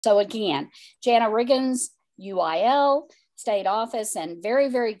So again, Jana Riggins, UIL, State Office, and very,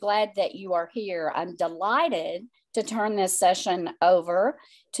 very glad that you are here. I'm delighted to turn this session over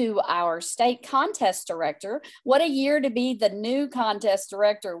to our state contest director. What a year to be the new contest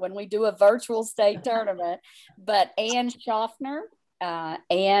director when we do a virtual state tournament. But Ann Shofner,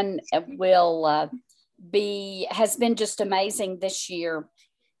 Ann has been just amazing this year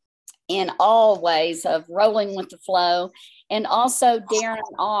in all ways of rolling with the flow. And also Darrin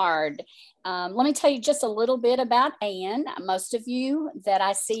Ard. Let me tell you just a little bit about Ann. Most of you that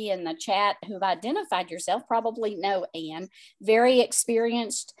I see in the chat who've identified yourself probably know Ann. Very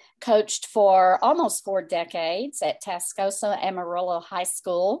experienced, coached for almost 4 decades at Tascosa Amarillo High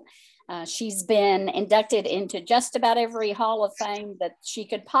School. She's been inducted into just about every Hall of Fame that she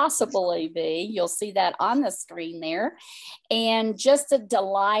could possibly be. You'll see that on the screen there. And just a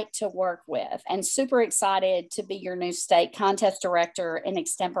delight to work with, and super excited to be your new state contest director in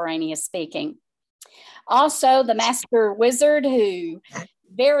extemporaneous speaking. Also, the master wizard who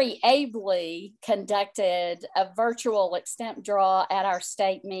very ably conducted a virtual extemp draw at our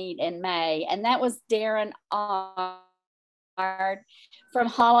state meet in May, and that was Darrin Ard from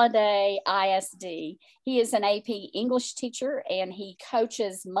Holliday ISD. He is an AP English teacher and he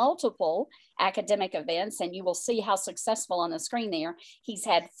coaches multiple academic events, and you will see how successful on the screen there. He's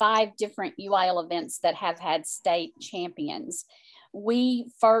had 5 different UIL events that have had state champions. We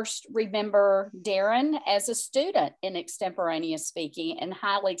first remember Darrin as a student in extemporaneous speaking and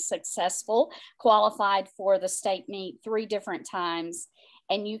highly successful, qualified for the state meet 3 different times.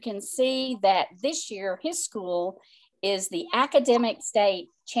 And you can see that this year his school is the academic state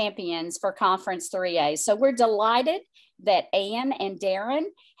champions for Conference 3A. So we're delighted that Ann and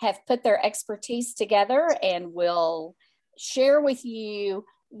Darrin have put their expertise together and will share with you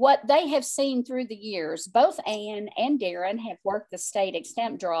what they have seen through the years. Both Ann and Darrin have worked the state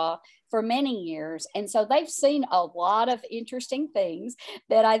extemp draw for many years. And so they've seen a lot of interesting things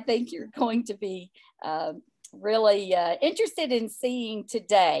that I think you're going to be really interested in seeing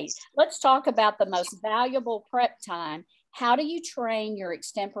today. Let's talk about the most valuable prep time. How do you train your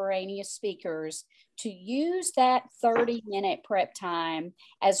extemporaneous speakers to use that 30-minute prep time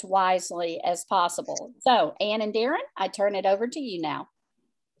as wisely as possible? So Ann and Darrin, I turn it over to you now.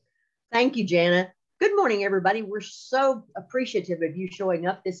 Thank you, Jana. Good morning, everybody. We're so appreciative of you showing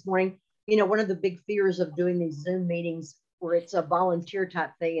up this morning. You know, one of the big fears of doing these Zoom meetings where it's a volunteer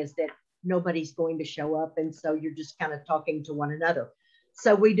type thing is that nobody's going to show up. And so you're just kind of talking to one another.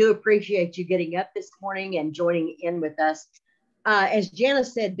 So we do appreciate you getting up this morning and joining in with us. As Jana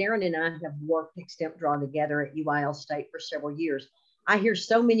said, Darrin and I have worked extemp draw together at UIL State for several years. I hear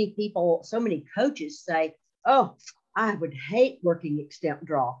so many people, so many coaches say, oh, I would hate working extemp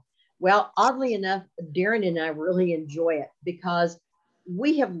draw. Well, oddly enough, Darrin and I really enjoy it because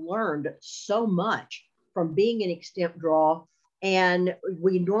we have learned so much from being in extemp draw. And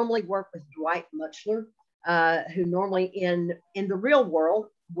we normally work with Dwight Muchler, who normally in the real world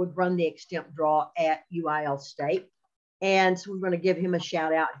would run the extemp draw at UIL State. And so we're going to give him a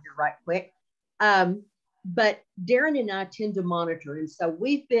shout out here right quick. But Darrin and I tend to monitor. And so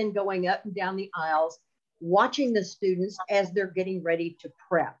we've been going up and down the aisles, watching the students as they're getting ready to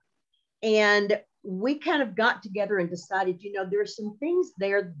prep. And we kind of got together and decided, you know, there's some things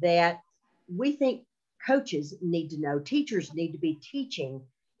there that we think coaches need to know, teachers need to be teaching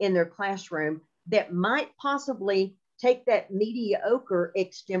in their classroom that might possibly take that mediocre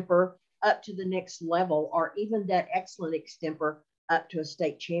extempor up to the next level, or even that excellent extempor up to a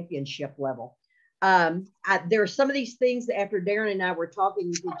state championship level. There are some of these things that after Darrin and I were talking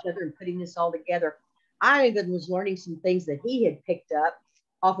with each other and putting this all together, I even was learning some things that he had picked up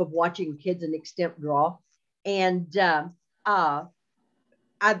off of watching kids in extemp draw. And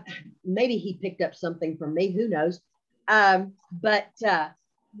maybe he picked up something from me, who knows? But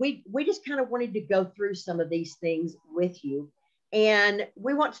we just kind of wanted to go through some of these things with you. And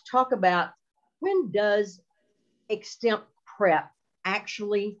we want to talk about, when does extemp prep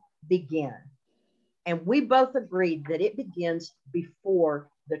actually begin? And we both agreed that it begins before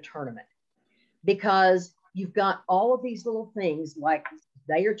the tournament, because you've got all of these little things like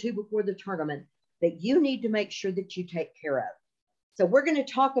a day or two before the tournament that you need to make sure that you take care of. So we're going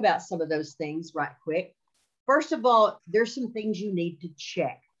to talk about some of those things right quick. First of all, there's some things you need to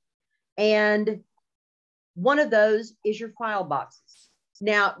check. And one of those is your file boxes.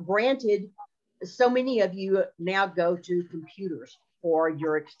 Now, granted, so many of you now go to computers for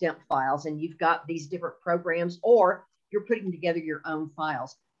your extemp files, and you've got these different programs, or you're putting together your own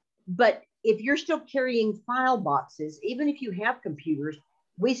files. But if you're still carrying file boxes, even if you have computers,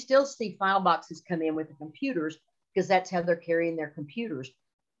 we still see file boxes come in with the computers because that's how they're carrying their computers.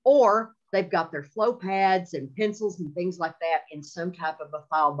 or they've got their flow pads and pencils and things like that in some type of a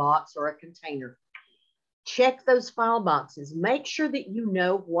file box or a container. Check those file boxes. Make sure that you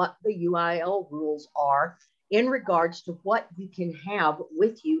know what the UIL rules are in regards to what you can have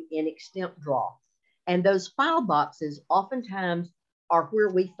with you in Extemp Draw. And those file boxes oftentimes are where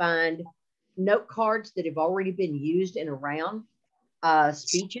we find note cards that have already been used and around,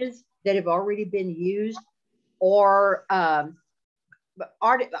 speeches that have already been used, or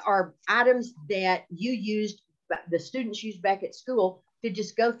items that you used, the students used back at school, to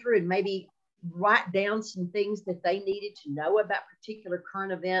just go through and maybe write down some things that they needed to know about particular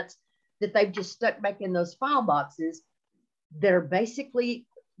current events that they've just stuck back in those file boxes that are basically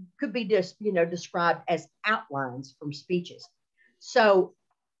could be just, described as outlines from speeches. So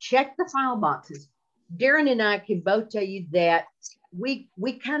check the file boxes. Darrin and I can both tell you that we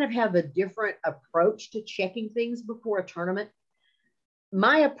kind of have a different approach to checking things before a tournament.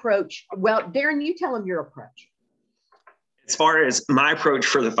 My approach, well, Darrin, you tell them your approach. As far as my approach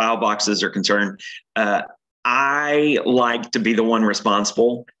for the file boxes are concerned, I like to be the one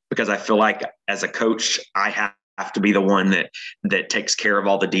responsible, because I feel like as a coach, I have to be the one that takes care of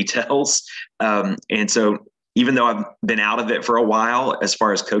all the details. And so even though I've been out of it for a while, as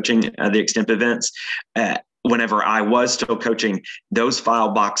far as coaching the Extemp events, whenever I was still coaching, those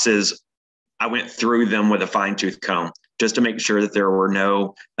file boxes, I went through them with a fine-tooth comb just to make sure that there were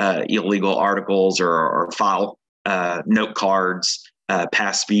no illegal articles or file note cards,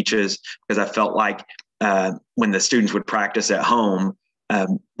 past speeches, because I felt like when the students would practice at home,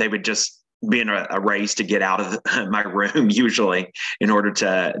 they would just be in a race to get out of my room, usually, in order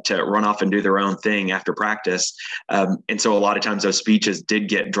to run off and do their own thing after practice. And so a lot of times those speeches did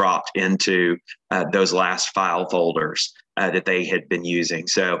get dropped into those last file folders that they had been using.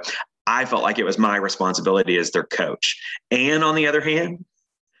 So I felt like it was my responsibility as their coach. And on the other hand,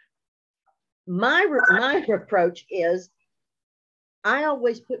 my approach is I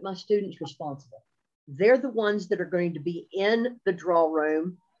always put my students responsible. They're the ones that are going to be in the draw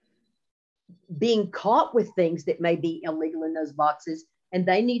room being caught with things that may be illegal in those boxes, and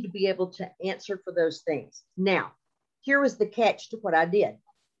they need to be able to answer for those things. Now, here was the catch to what I did.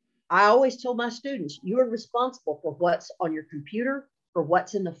 I always told my students, you are responsible for what's on your computer, for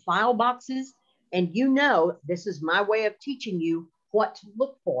what's in the file boxes, and this is my way of teaching you what to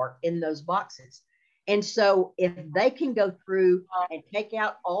look for in those boxes. And so if they can go through and take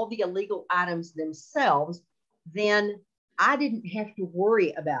out all the illegal items themselves, then I didn't have to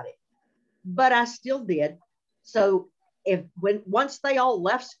worry about it. But I still did. So once they all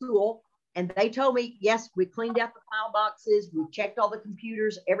left school and they told me, yes, we cleaned out the file boxes, we checked all the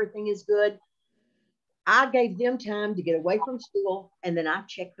computers, everything is good, I gave them time to get away from school, and then I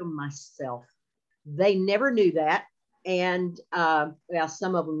checked them myself. They never knew that. And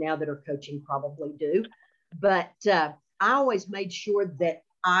some of them now that are coaching probably do. But I always made sure that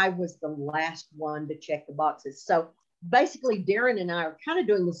I was the last one to check the boxes. So basically, Darrin and I are kind of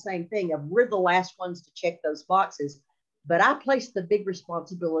doing the same thing of we're the last ones to check those boxes, but I placed the big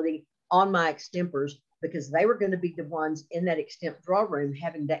responsibility on my extempers because they were going to be the ones in that extemp draw room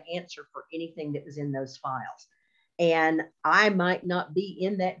having to answer for anything that was in those files. And I might not be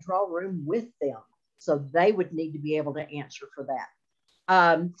in that draw room with them, so they would need to be able to answer for that.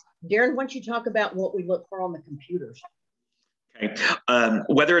 Darrin, why don't you talk about what we look for on the computers? Okay.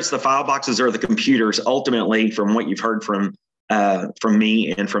 Whether it's the file boxes or the computers, ultimately, from what you've heard from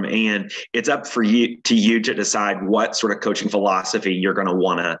me and from Ann, it's up to you to decide what sort of coaching philosophy you're going to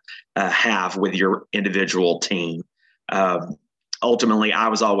want to have with your individual team. Ultimately, I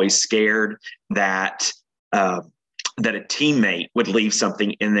was always scared that a teammate would leave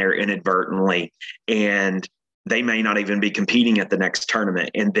something in there inadvertently, and they may not even be competing at the next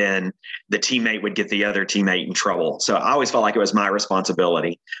tournament, and then the teammate would get the other teammate in trouble. So I always felt like it was my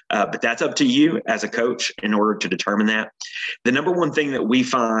responsibility, but that's up to you as a coach in order to determine that. The number one thing that we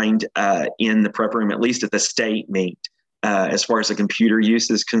find in the prep room, at least at the state meet, as far as the computer use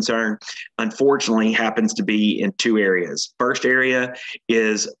is concerned, unfortunately happens to be in two areas. First area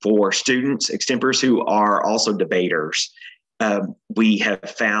is for students, extempers who are also debaters. We have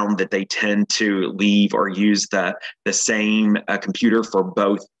found that they tend to leave or use the same computer for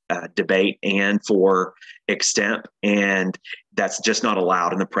both debate and for extemp, and that's just not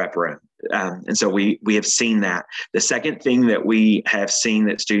allowed in the prep room. And so we have seen that. The second thing that we have seen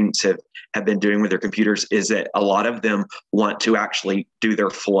that students have been doing with their computers is that a lot of them want to actually do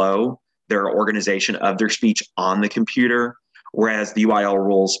their flow, their organization of their speech on the computer, whereas the UIL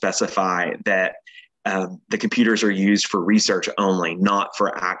rules specify that the computers are used for research only, not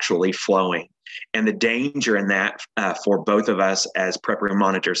for actually flowing. And the danger in that for both of us as prep room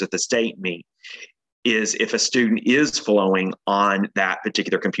monitors at the state meet is if a student is flowing on that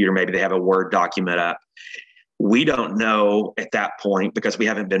particular computer, maybe they have a Word document up, we don't know at that point, because we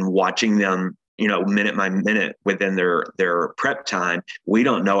haven't been watching them, minute by minute within their prep time. We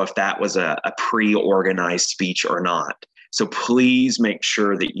don't know if that was a pre-organized speech or not. So please make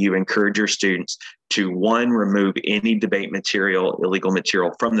sure that you encourage your students to, one, remove any debate material, illegal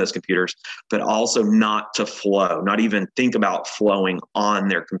material from those computers, but also not to flow, not even think about flowing on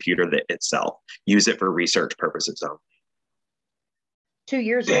their computer itself. Use it for research purposes only. 2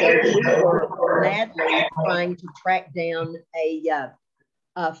 years ago, we were madly trying to track down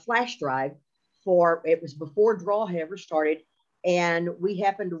a flash drive it was before draw had ever started. And we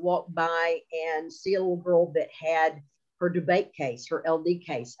happened to walk by and see a little girl that had her debate case, her LD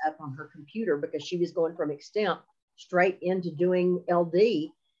case up on her computer, because she was going from extemp straight into doing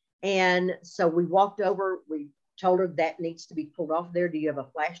LD. And so we walked over, we told her that needs to be pulled off there. Do you have a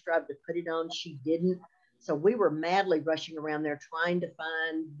flash drive to put it on? She didn't. So we were madly rushing around there trying to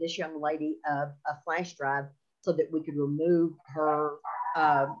find this young lady a flash drive so that we could remove her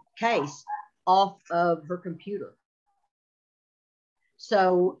case off of her computer.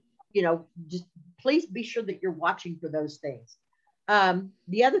 So, just please be sure that you're watching for those things.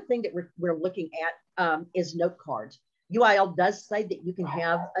 The other thing that we're looking at is note cards. UIL does say that you can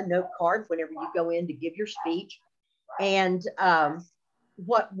have a note card whenever you go in to give your speech. And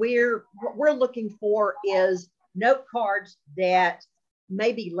what we're looking for is note cards that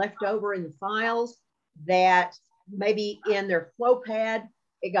may be left over in the files, that maybe in their flow pad,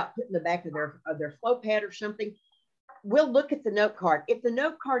 it got put in the back of their flow pad or something. We'll look at the note card. If the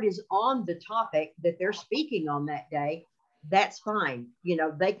note card is on the topic that they're speaking on that day, that's fine.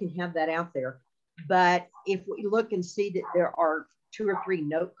 They can have that out there. But if we look and see that there are 2 or 3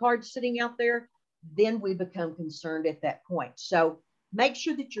 note cards sitting out there, then we become concerned at that point. So make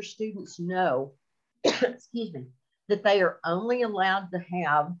sure that your students know, excuse me, that they are only allowed to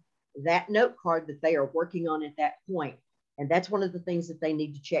have that note card that they are working on at that point. And that's one of the things that they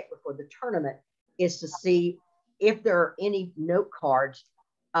need to check before the tournament, is to see if there are any note cards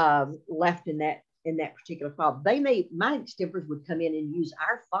left in that particular file. My extempers would come in and use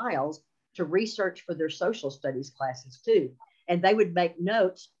our files to research for their social studies classes too. And they would make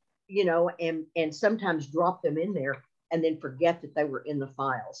notes, and sometimes drop them in there and then forget that they were in the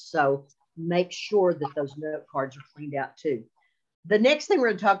files. So make sure that those note cards are cleaned out too. The next thing we're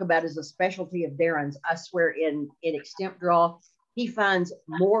going to talk about is a specialty of Darrin's. I swear in extemp draw, he finds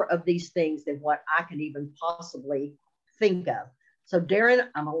more of these things than what I can even possibly think of. So Darrin,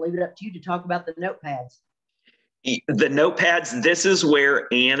 I'm going to leave it up to you to talk about the notepads. The notepads, this is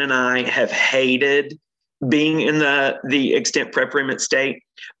where Ann and I have hated being in the extemp prep room at state,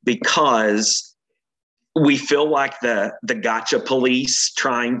 because we feel like the gotcha police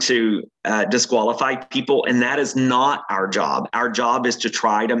trying to disqualify people, and that is not our job. Our job is to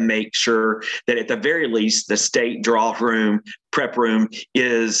try to make sure that at the very least, the state draw room, prep room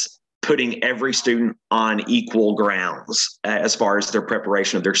is putting every student on equal grounds as far as their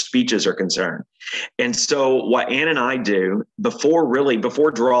preparation of their speeches are concerned. And so what Ann and I do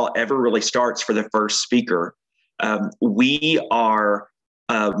before draw ever really starts for the first speaker, we are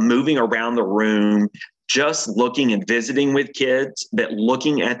moving around the room, just looking and visiting with kids, but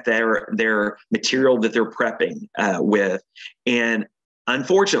looking at their material that they're prepping with. And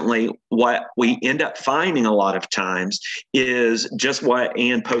unfortunately, what we end up finding a lot of times is just what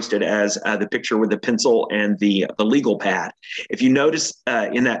Ann posted as the picture with the pencil and the legal pad. If you notice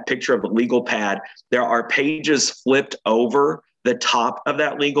in that picture of the legal pad, there are pages flipped over the top of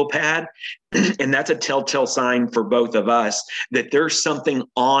that legal pad. And that's a telltale sign for both of us that there's something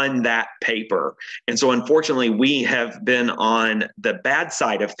on that paper. And so unfortunately, we have been on the bad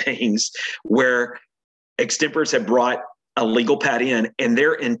side of things where extempers have brought a legal pad in, and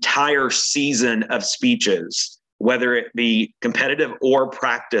their entire season of speeches, whether it be competitive or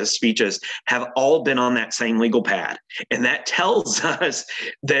practice speeches, have all been on that same legal pad. And that tells us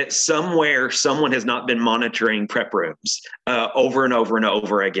that somewhere someone has not been monitoring prep rooms over and over and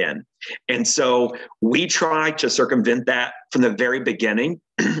over again. And so we try to circumvent that from the very beginning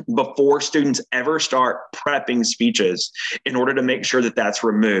before students ever start prepping speeches in order to make sure that that's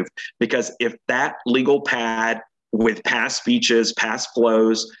removed. Because if that legal pad with past speeches, past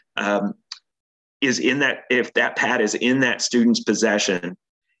flows, if that pad is in that student's possession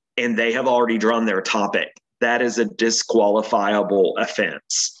and they have already drawn their topic, that is a disqualifiable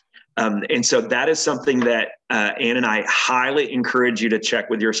offense. And so that is something that Ann and I highly encourage you to check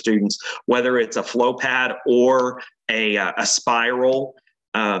with your students, whether it's a flow pad or a spiral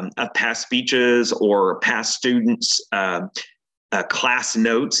of past speeches or past students, class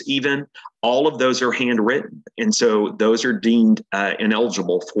notes even. All of those are handwritten. And so those are deemed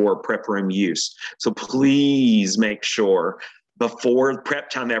ineligible for prep room use. So please make sure before prep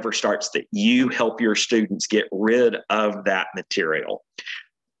time ever starts that you help your students get rid of that material.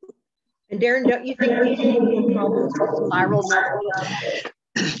 And Darrin, don't you think we have more problems with spiral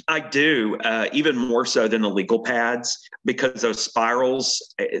notebooks? I do, even more so than the legal pads, because those spirals,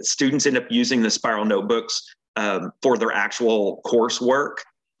 students end up using the spiral notebooks for their actual coursework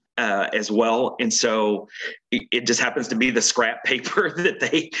as well. And so it just happens to be the scrap paper that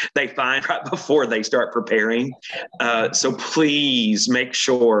they find right before they start preparing. So please make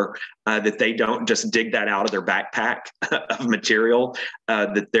sure that they don't just dig that out of their backpack of material,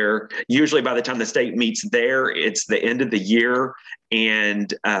 that they're usually, by the time the state meets there, it's the end of the year,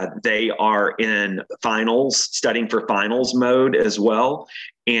 and they are in finals, studying for finals mode as well.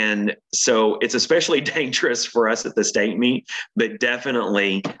 And so it's especially dangerous for us at the state meet, but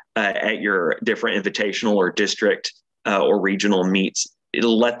definitely at your different invitational or district or regional meets,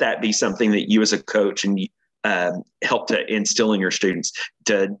 let that be something that you as a coach and help to instill in your students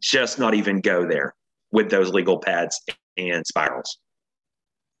to just not even go there with those legal pads and spirals.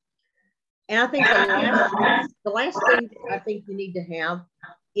 And I think the last thing I think you need to have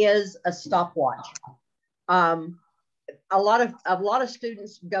is a stopwatch. A lot of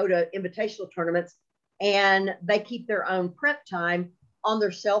students go to invitational tournaments and they keep their own prep time on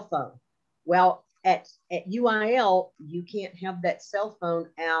their cell phone. Well, at UIL, you can't have that cell phone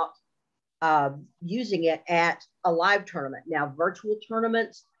out using it at a live tournament. Now, virtual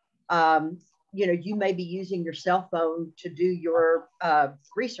tournaments, you may be using your cell phone to do your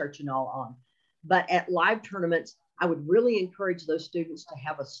research and all on. But at live tournaments, I would really encourage those students to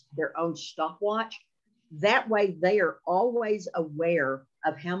have their own stopwatch. That way, they are always aware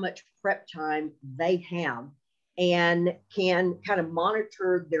of how much prep time they have and can kind of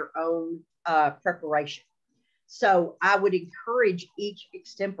monitor their own preparation. So I would encourage each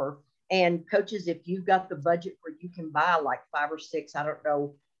extemper, and coaches, if you've got the budget where you can buy like 5 or 6, I don't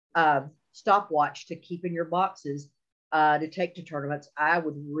know, stopwatch to keep in your boxes to take to tournaments, I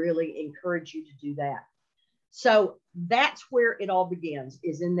would really encourage you to do that. So that's where it all begins,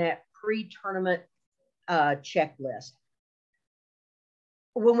 is in that pre-tournament checklist.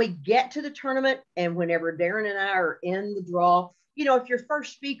 When we get to the tournament and whenever Darrin and I are in the draw, if you're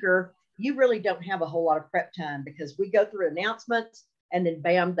first speaker, you really don't have a whole lot of prep time because we go through announcements and then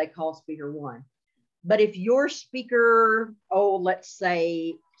bam, they call speaker 1. But if you're speaker, let's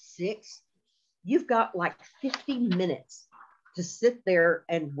say 6, you've got like 50 minutes to sit there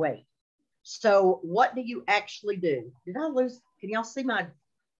and wait. So what do you actually do? Did I lose? Can y'all see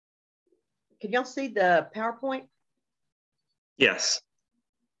the PowerPoint? Yes.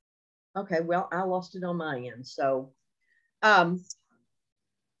 Okay, well, I lost it on my end. So hang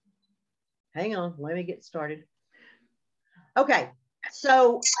on, let me get started. Okay,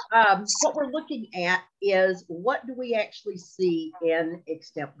 so what we're looking at is, what do we actually see in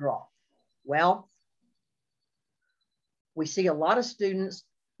extemp draw? Well, we see a lot of students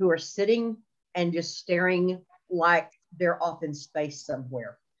who are sitting and just staring like they're off in space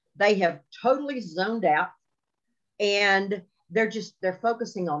somewhere. They have totally zoned out and they're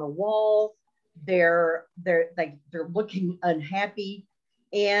focusing on a wall. They're looking unhappy.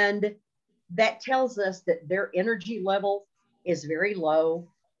 And that tells us that their energy level is very low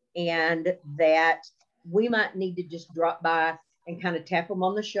and that we might need to just drop by and kind of tap them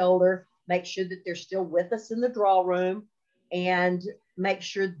on the shoulder, make sure that they're still with us in the draw room, and make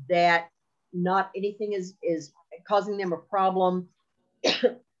sure that not anything is causing them a problem,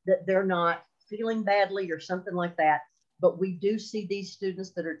 that they're not feeling badly or something like that. But we do see these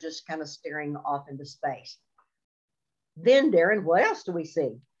students that are just kind of staring off into space. Then, Darrin, what else do we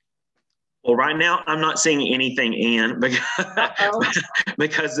see? Well, right now, I'm not seeing anything, Ann,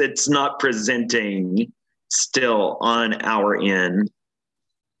 because it's not presenting still on our end.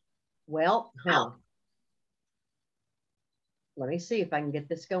 Well, let me see if I can get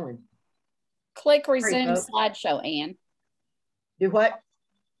this going. Click resume slideshow, Ann. Do what?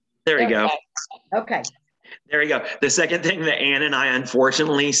 There you go. Okay. There you go. The second thing that Ann and I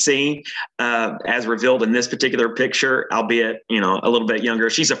unfortunately see, as revealed in this particular picture, albeit, a little bit younger,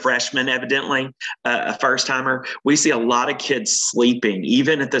 she's a freshman, evidently, a first timer. We see a lot of kids sleeping,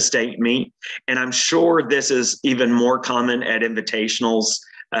 even at the state meet. And I'm sure this is even more common at invitationals.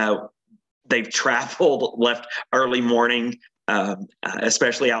 They've traveled, left early morning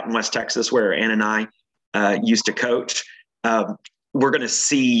especially out in West Texas where Ann and I used to coach. We're going to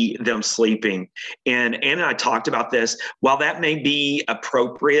see them sleeping. And Ann and I talked about this. While that may be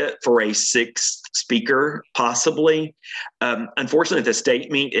appropriate for a sixth speaker, possibly, unfortunately, at the state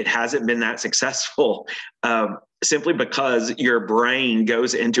meet, it hasn't been that successful, simply because your brain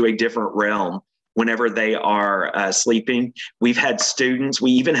goes into a different realm whenever they are sleeping. We've had students,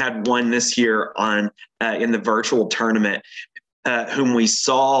 we even had one this year in the virtual tournament, whom we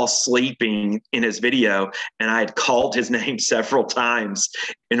saw sleeping in his video, and I had called his name several times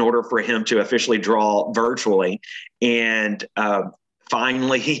in order for him to officially draw virtually. And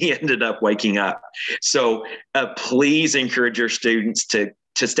finally, he ended up waking up. So please encourage your students to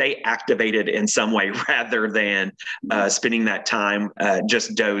stay activated in some way rather than spending that time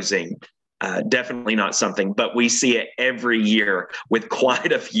just dozing. Definitely not something, but we see it every year with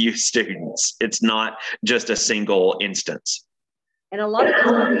quite a few students. It's not just a single instance. And a lot of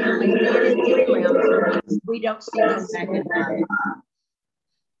times we don't see them back in time.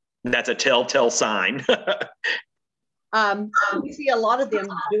 That's a telltale sign. We see a lot of them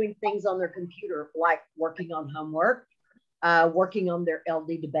doing things on their computer, like working on homework, working on their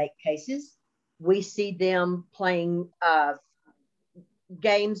LD debate cases. We see them playing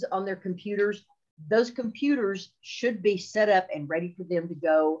games on their computers. Those computers should be set up and ready for them to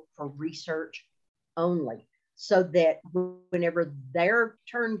go for research only, so that whenever their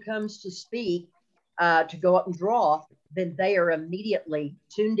turn comes to speak, to go up and draw, then they are immediately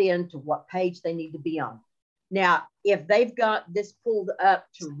tuned in to what page they need to be on. Now, if they've got this pulled up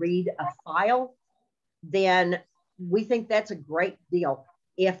to read a file, then we think that's a great deal.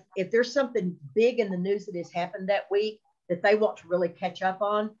 If there's something big in the news that has happened that week that they want to really catch up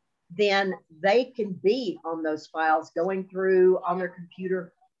on, then they can be on those files, going through on their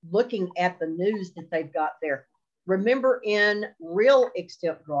computer, looking at the news that they've got there. Remember, in real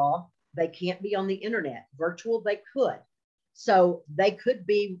extemp draw, they can't be on the internet. Virtual, they could. So they could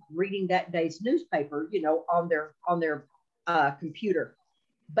be reading that day's newspaper, on their computer.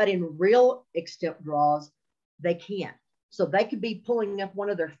 But in real extemp draws, they can't. So they could be pulling up one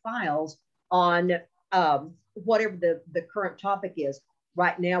of their files on whatever the current topic is.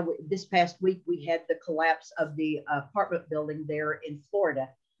 Right now, this past week, we had the collapse of the apartment building there in Florida.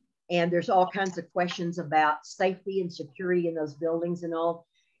 And there's all kinds of questions about safety and security in those buildings and all.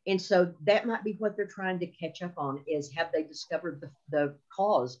 And so that might be what they're trying to catch up on, is have they discovered the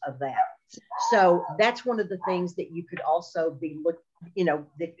cause of that? So that's one of the things that you could also be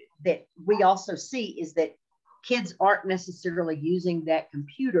that we also see, is that kids aren't necessarily using that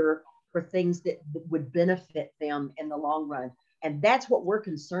computer for things that would benefit them in the long run. And that's what we're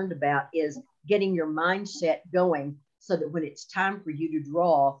concerned about, is getting your mindset going so that when it's time for you to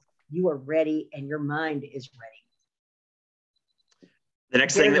draw, you are ready and your mind is ready. The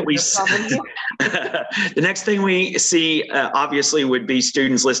next thing that we the next thing we see, obviously, would be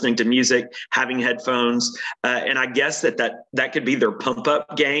students listening to music, having headphones, and I guess that could be their pump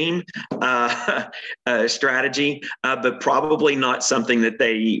up game strategy, but probably not something that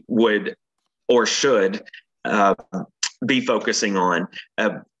they would or should be focusing on.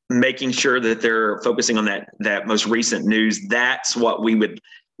 Making sure that they're focusing on that most recent news. That's what we would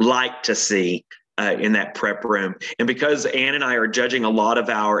like to see in that prep room. And because Ann and I are judging a lot of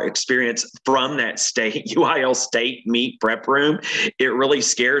our experience from that UIL state meet prep room, it really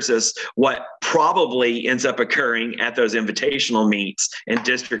scares us what probably ends up occurring at those invitational meets and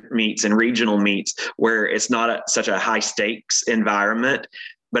district meets and regional meets, where it's not such a high stakes environment.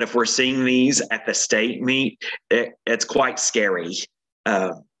 But if we're seeing these at the state meet, it's quite scary.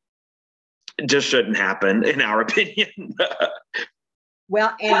 Just shouldn't happen, in our opinion.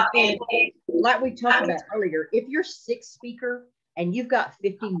 Well, and like we talked about earlier, if you're sixth speaker and you've got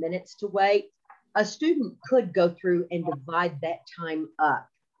 50 minutes to wait, a student could go through and divide that time up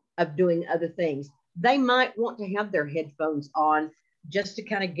of doing other things. They might want to have their headphones on just to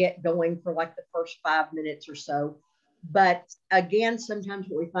kind of get going for like the first 5 minutes or so. But again, sometimes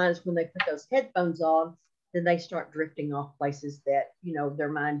what we find is when they put those headphones on, then they start drifting off places that, their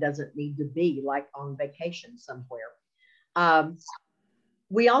mind doesn't need to be, like on vacation somewhere.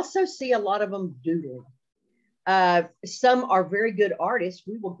 We also see a lot of them doodling. Some are very good artists.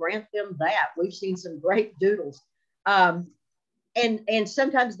 We will grant them that. We've seen some great doodles. And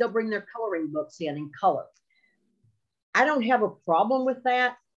sometimes they'll bring their coloring books in color. I don't have a problem with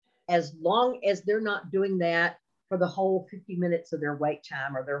that, as long as they're not doing that for the whole 50 minutes of their wait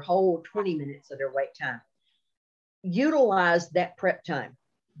time or their whole 20 minutes of their wait time. Utilize that prep time.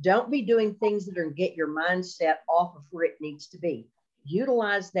 Don't be doing things that are going to get your mindset off of where it needs to be.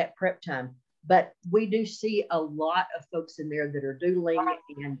 Utilize that prep time. but we do see a lot of folks in there that are doodling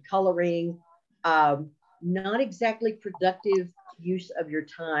and coloring. Not exactly productive use of your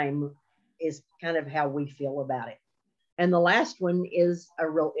time is kind of how we feel about it. And the last one is a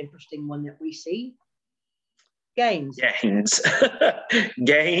real interesting one that we see. Games.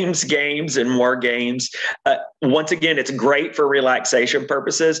 Games, and more games. Once again, it's great for relaxation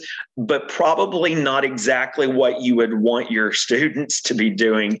purposes, but probably not exactly what you would want your students to be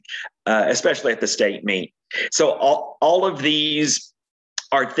doing, especially at the state meet. So all of these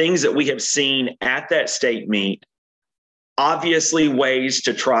are things that we have seen at that state meet. Obviously, ways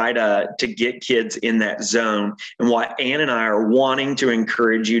to try to get kids in that zone. And what Ann and I are wanting to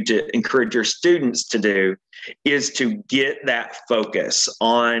encourage your students to do is to get that focus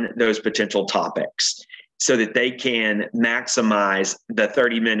on those potential topics so that they can maximize the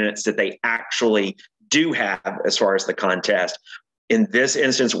 30 minutes that they actually do have as far as the contest. In this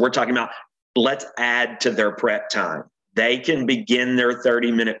instance, we're talking about let's add to their prep time. They can begin their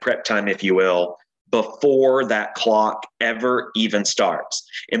 30-minute prep time, if you will, before that clock ever even starts.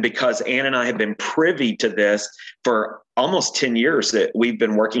 And because Ann and I have been privy to this for almost 10 years that we've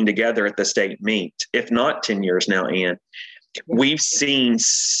been working together at the state meet, if not 10 years now, Ann, we've seen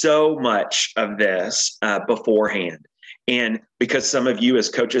so much of this beforehand. And because some of you as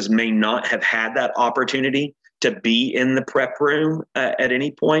coaches may not have had that opportunity to be in the prep room at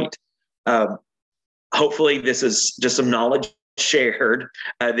any point, hopefully this is just some knowledge shared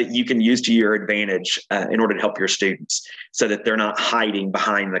that you can use to your advantage in order to help your students so that they're not hiding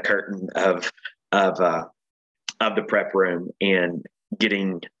behind the curtain of the prep room and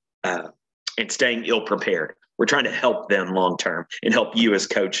getting and staying ill prepared. We're trying to help them long term and help you as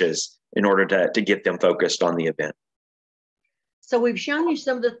coaches in order to get them focused on the event. So we've shown you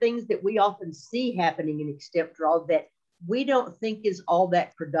some of the things that we often see happening in extemp draw that we don't think is all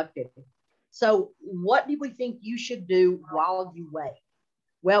that productive. So what do we think you should do while you wait?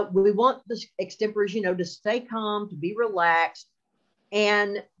 Well, we want the extempers, to stay calm, to be relaxed,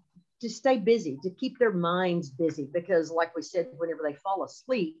 and to stay busy, to keep their minds busy. Because like we said, whenever they fall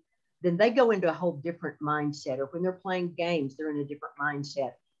asleep, then they go into a whole different mindset. Or when they're playing games, they're in a different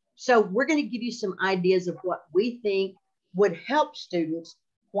mindset. So we're going to give you some ideas of what we think would help students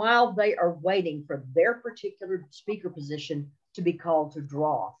while they are waiting for their particular speaker position to be called to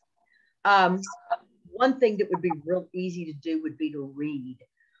draw. One thing that would be real easy to do would be to read.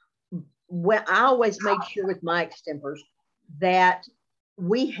 Well, I always made sure with my extempers that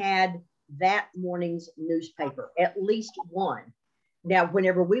we had that morning's newspaper, at least one. Now,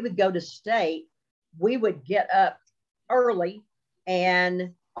 whenever we would go to state, we would get up early,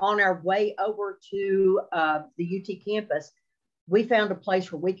 and on our way over to the UT campus, we found a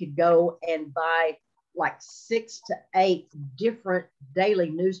place where we could go and buy like 6 to 8 different daily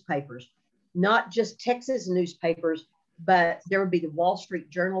newspapers, not just Texas newspapers, but there would be the Wall Street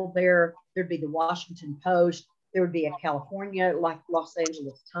Journal there. There'd be the Washington Post. There would be a California, like Los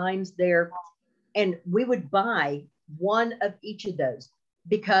Angeles Times there. And we would buy one of each of those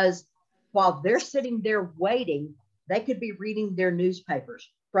because while they're sitting there waiting, they could be reading their newspapers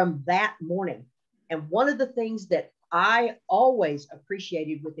from that morning. And one of the things that I always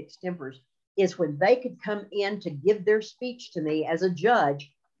appreciated with extempers is when they could come in to give their speech to me as a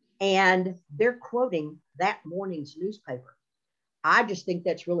judge and they're quoting that morning's newspaper. I just think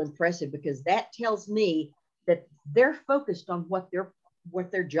that's real impressive because that tells me that they're focused on what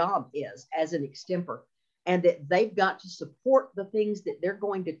their job is as an extemper and that they've got to support the things that they're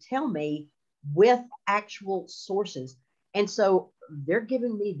going to tell me with actual sources. And so they're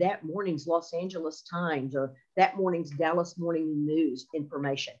giving me that morning's Los Angeles Times or that morning's Dallas Morning News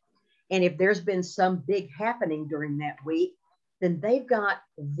information. And if there's been some big happening during that week, then they've got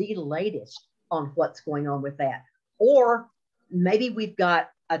the latest on what's going on with that. Or maybe you've got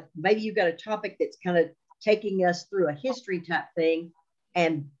a topic that's kind of taking us through a history type thing.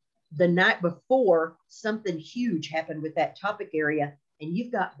 And the night before, something huge happened with that topic area. And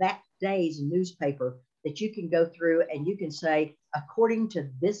you've got that day's newspaper that you can go through and you can say, according to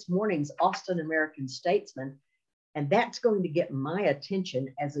this morning's Austin American Statesman, and that's going to get my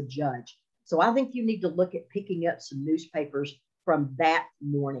attention as a judge. So I think you need to look at picking up some newspapers from that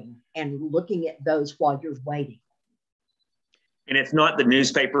morning and looking at those while you're waiting. And if not the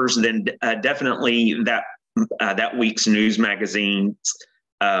newspapers, then definitely that week's news magazines,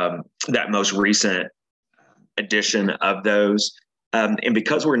 that most recent edition of those. And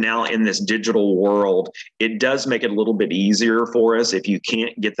because we're now in this digital world, it does make it a little bit easier for us if you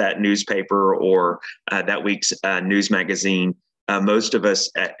can't get that newspaper or that week's news magazine. Most of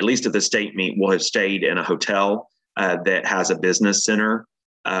us, at least at the state meet, will have stayed in a hotel that has a business center.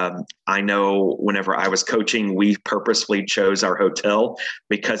 I know whenever I was coaching, we purposely chose our hotel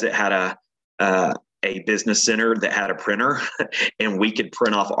because it had a business center that had a printer and we could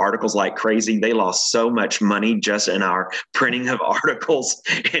print off articles like crazy. They lost so much money just in our printing of articles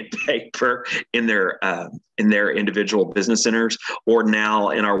and paper in their individual business centers, or now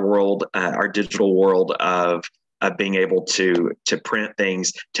in our world, our digital world of being able to print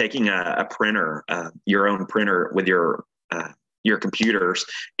things, taking a printer, your own printer with your computers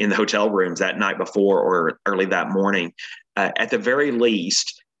in the hotel rooms that night before or early that morning. At the very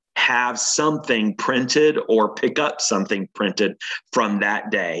least, have something printed or pick up something printed from that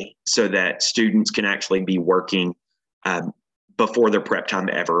day so that students can actually be working before their prep time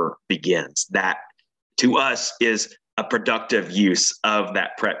ever begins. That, to us, is a productive use of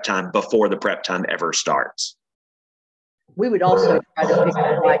that prep time before the prep time ever starts. We would also try to pick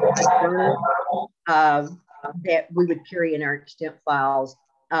up like a journal that we would carry in our extemp files.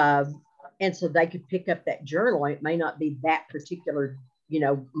 And so they could pick up that journal. It may not be that particular,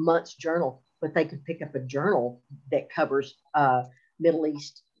 month's journal, but they could pick up a journal that covers Middle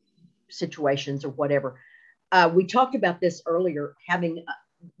East situations or whatever. We talked about this earlier,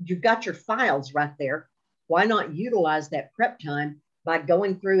 you've got your files right there. Why not utilize that prep time by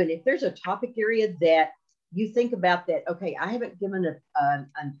going through, and if there's a topic area that you think about that, okay, I haven't given a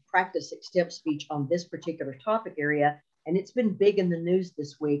practice extemp speech on this particular topic area, and it's been big in the news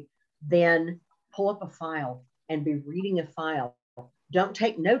this week, then pull up a file and be reading a file. Don't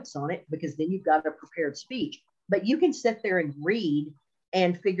take notes on it because then you've got a prepared speech, but you can sit there and read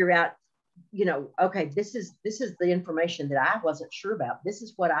and figure out, okay, this is the information that I wasn't sure about. This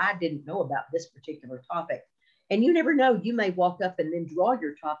is what I didn't know about this particular topic. And you never know, you may walk up and then draw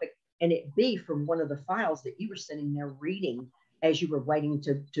your topic and it be from one of the files that you were sitting there reading as you were waiting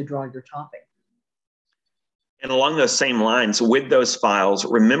to draw your topic. And along those same lines, with those files,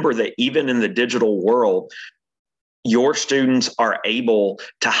 remember that even in the digital world, your students are able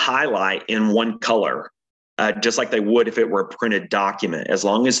to highlight in one color, just like they would if it were a printed document. As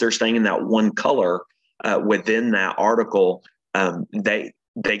long as they're staying in that one color within that article,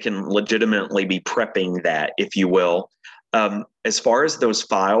 they can legitimately be prepping that, if you will. As far as those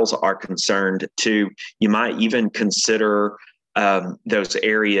files are concerned, too, you might even consider those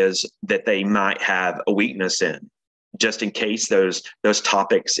areas that they might have a weakness in, just in case those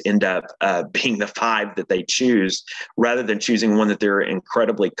topics end up being the 5 that they choose, rather than choosing one that they're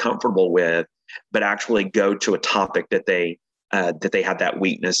incredibly comfortable with, but actually go to a topic that they have that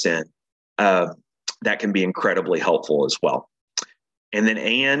weakness in. That can be incredibly helpful as well. And then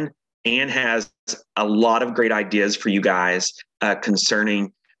Anne has a lot of great ideas for you guys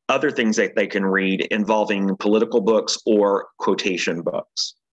concerning other things that they can read involving political books or quotation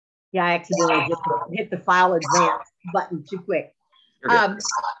books. Yeah, I accidentally hit the file advance button too quick.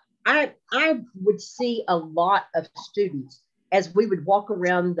 I would see a lot of students as we would walk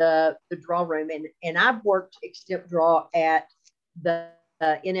around the draw room, and I've worked extemp draw at the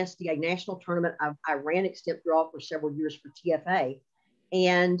NSDA national tournament. I ran extemp draw for several years for TFA,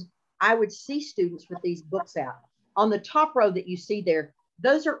 and I would see students with these books out. On the top row that you see there,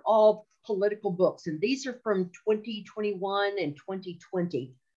 those are all political books, and these are from 2021 and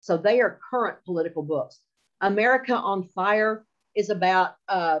 2020. So they are current political books. America on Fire is about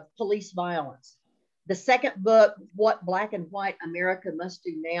police violence. The second book, What Black and White America Must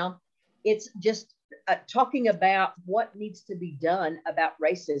Do Now, it's just talking about what needs to be done about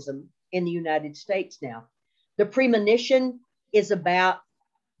racism in the United States now. The Premonition is about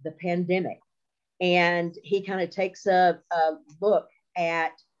the pandemic, and he kind of takes a look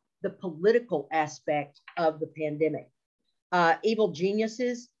at the political aspect of the pandemic. Evil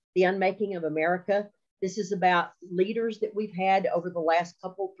Geniuses, The Unmaking of America. This is about leaders that we've had over the last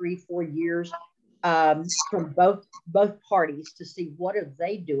couple, 3-4 years from both parties to see what are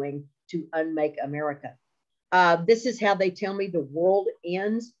they doing to unmake America. This is How They Tell Me the World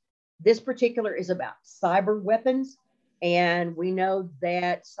Ends. This particular is about cyber weapons. And we know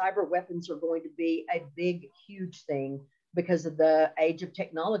that cyber weapons are going to be a big, huge thing because of the age of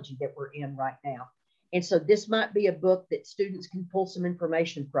technology that we're in right now. And so this might be a book that students can pull some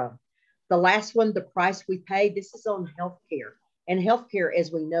information from. The last one, The Price We Pay, this is on healthcare. And healthcare,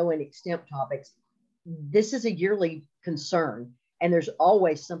 as we know in extemp topics, this is a yearly concern, and there's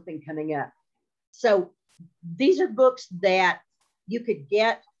always something coming up. So these are books that you could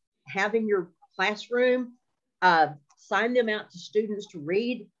have in your classroom, sign them out to students to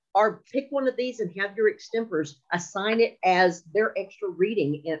read, or pick one of these and have your extempers assign it as their extra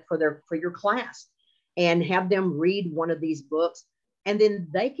reading for your class, and have them read one of these books. And then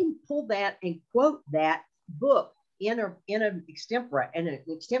they can pull that and quote that book in an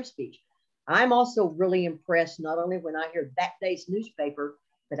extemp speech. I'm also really impressed, not only when I hear that day's newspaper,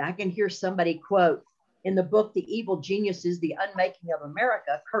 but I can hear somebody quote, in the book, The Evil Geniuses, The Unmaking of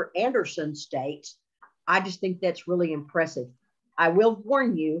America, Kurt Anderson states, I just think that's really impressive. I will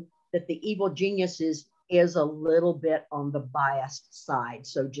warn you that The Evil Geniuses is a little bit on the biased side.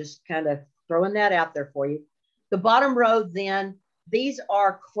 So just kind of throwing that out there for you. The bottom row then, these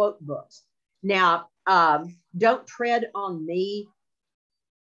are quote books. Now, Don't Tread on Me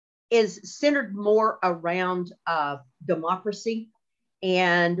is centered more around democracy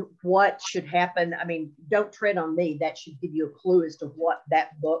and what should happen. I mean, Don't Tread on Me, that should give you a clue as to what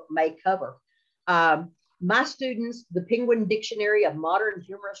that book may cover. My students, the Penguin Dictionary of Modern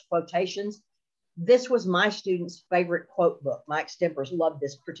Humorous Quotations, this was my students' favorite quote book. My extempers loved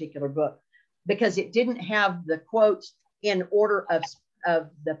this particular book because it didn't have the quotes in order of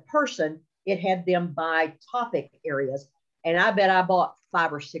the person. It had them by topic areas. And I bet I bought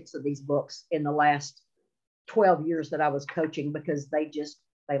 5 or 6 of these books in the last 12 years that I was coaching because they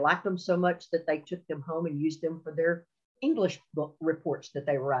liked them so much that they took them home and used them for their English book reports that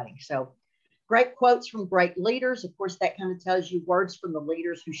they were writing. So great quotes from great leaders. Of course, that kind of tells you words from the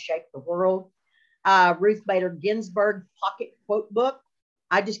leaders who shaped the world. Ruth Bader Ginsburg pocket quote book.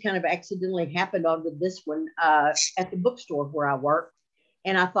 I just kind of accidentally happened onto this one at the bookstore where I work.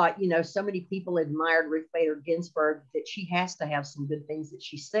 And I thought, you know, so many people admired Ruth Bader Ginsburg that she has to have some good things that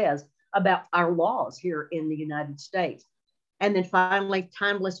she says about our laws here in the United States. And then finally,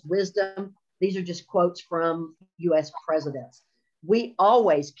 Timeless Wisdom. These are just quotes from US presidents. We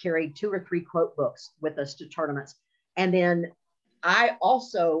always carried 2 or 3 quote books with us to tournaments. And then I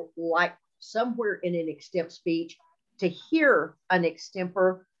also like somewhere in an extemp speech to hear an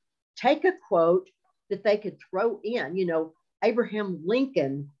extemper take a quote that they could throw in. You know, Abraham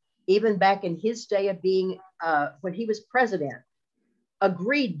Lincoln, even back in his day of being, when he was president,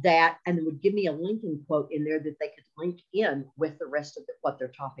 agreed that, and would give me a Lincoln quote in there that they could link in with the rest of what their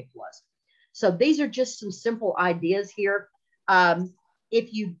topic was. So these are just some simple ideas here.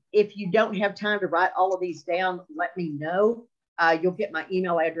 If you don't have time to write all of these down, let me know. You'll get my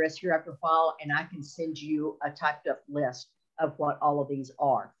email address here after a while, and I can send you a typed up list of what all of these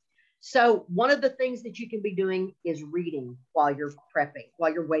are. So one of the things that you can be doing is reading while you're prepping,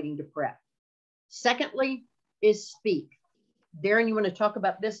 while you're waiting to prep. Secondly is speak. Darrin, you want to talk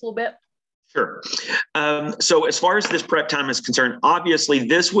about this a little bit? Sure. So as far as this prep time is concerned, obviously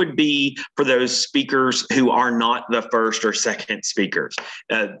this would be for those speakers who are not the first or second speakers.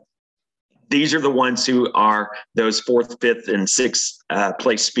 These are the ones who are those 4th, 5th, and 6th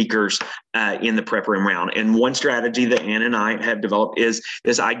place speakers in the prep room round. And one strategy that Ann and I have developed is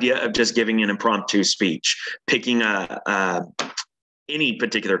this idea of just giving an impromptu speech, picking any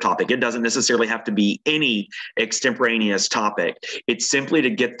particular topic. It doesn't necessarily have to be any extemporaneous topic. It's simply to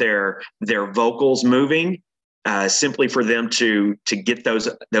get their vocals moving, simply for them to get those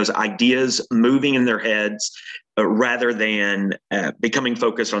ideas moving in their heads, rather than becoming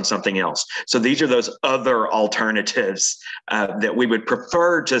focused on something else. So these are those other alternatives that we would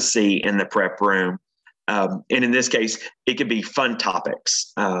prefer to see in the prep room. And in this case, it could be fun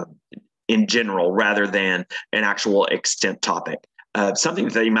topics in general, rather than an actual extemp topic. Something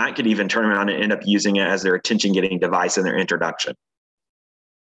that they could even turn around and end up using it as their attention-getting device in their introduction.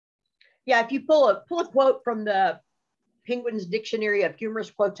 Yeah, if you pull a quote from the Penguin's Dictionary of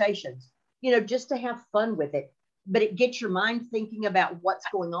Humorous Quotations, you know, just to have fun with it, but it gets your mind thinking about what's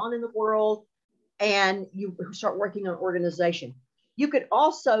going on in the world, and you start working on organization. You could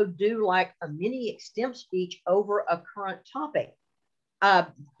also do like a mini extemp speech over a current topic.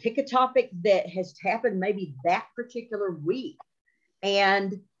 Pick a topic that has happened maybe that particular week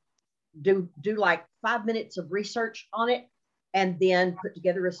and do like 5 minutes of research on it and then put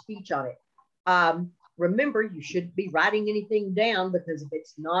together a speech on it. Remember, you shouldn't be writing anything down, because if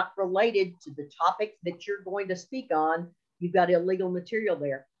it's not related to the topic that you're going to speak on, you've got illegal material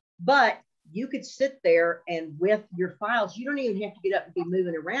there. But you could sit there and with your files, you don't even have to get up and be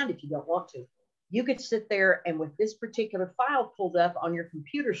moving around if you don't want to. You could sit there and with this particular file pulled up on your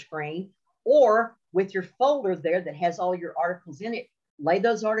computer screen, or with your folder there that has all your articles in it, lay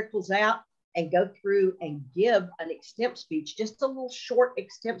those articles out and go through and give an extemp speech, just a little short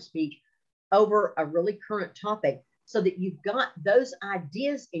extemp speech over a really current topic, so that you've got those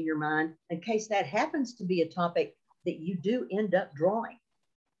ideas in your mind in case that happens to be a topic that you do end up drawing.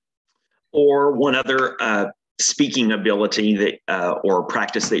 Or one other speaking ability that or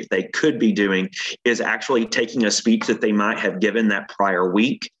practice that they could be doing is actually taking a speech that they might have given that prior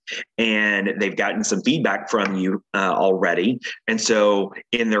week, and they've gotten some feedback from you already. And so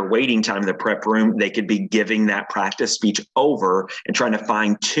in their waiting time in the prep room, they could be giving that practice speech over and trying to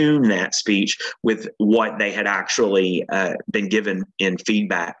fine tune that speech with what they had actually been given in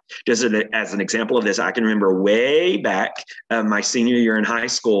feedback. Just as an example of this, I can remember way back my senior year in high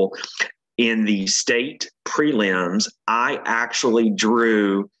school, in the state prelims, I actually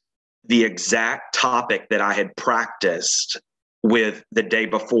drew the exact topic that I had practiced with the day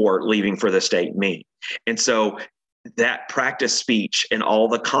before leaving for the state meet. And so that practice speech and all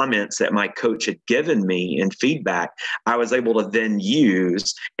the comments that my coach had given me in feedback, I was able to then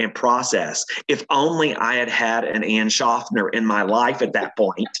use and process. If only I had had an Ann Shofner in my life at that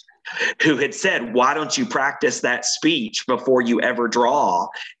point, who had said, why don't you practice that speech before you ever draw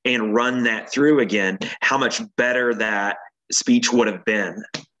and run that through again, how much better that speech would have been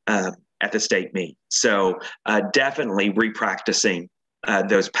at the state meet. So definitely repracticing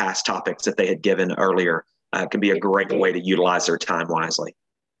those past topics that they had given earlier can be a great way to utilize their time wisely.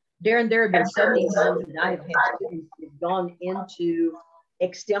 Darrin, there have been so many times that I have had students who have gone into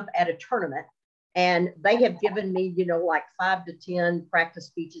extemp at a tournament, and they have given me, you know, like 5 to 10 practice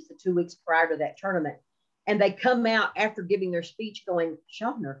speeches the 2 weeks prior to that tournament. And they come out after giving their speech going,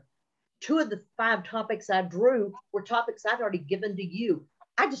 Shofner, 2 of the 5 topics I drew were topics I'd already given to you.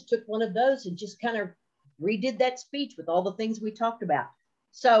 I just took one of those and just kind of redid that speech with all the things we talked about.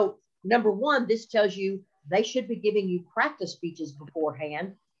 So number one, this tells you they should be giving you practice speeches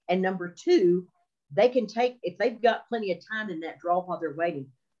beforehand. And number 2, they can take, if they've got plenty of time in that draw while they're waiting,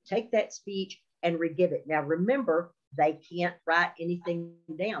 take that speech and re-give it. Now, remember, they can't write anything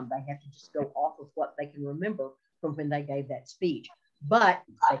down. They have to just go off of what they can remember from when they gave that speech. But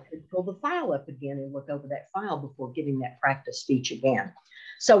they could pull the file up again and look over that file before giving that practice speech again.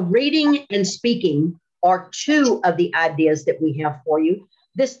 So reading and speaking are 2 of the ideas that we have for you.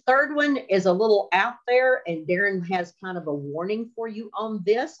 This third one is a little out there, and Darrin has kind of a warning for you on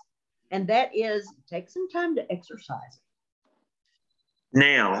this, and that is take some time to exercise.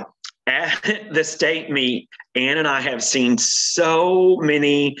 Now, at the state meet, Ann and I have seen so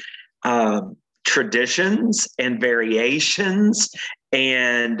many traditions and variations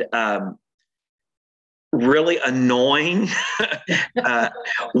and really annoying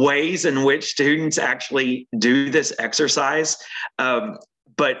ways in which students actually do this exercise.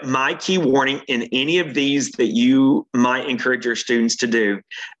 But my key warning in any of these that you might encourage your students to do,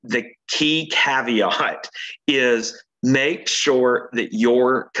 the key caveat is make sure that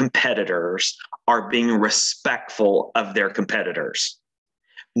your competitors are being respectful of their competitors.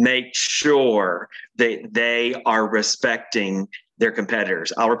 Make sure that they are respecting their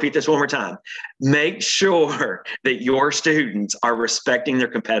competitors. I'll repeat this one more time. Make sure that your students are respecting their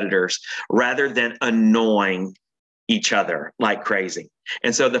competitors rather than annoying each other like crazy.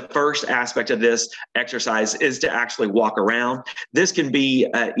 And so the first aspect of this exercise is to actually walk around. This can be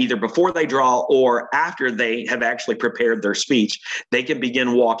either before they draw or after they have actually prepared their speech. They can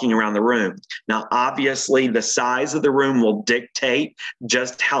begin walking around the room. Now, obviously, the size of the room will dictate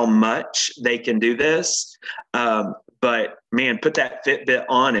just how much they can do this. But man, put that Fitbit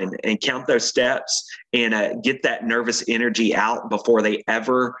on and count those steps and get that nervous energy out before they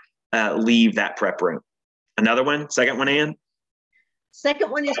ever leave that prep room. Another one, second one, Ann? Second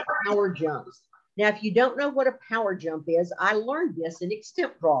one is power jumps. Now, if you don't know what a power jump is, I learned this in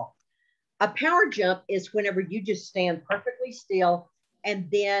extemp draw. A power jump is whenever you just stand perfectly still and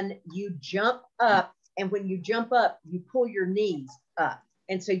then you jump up. And when you jump up, you pull your knees up.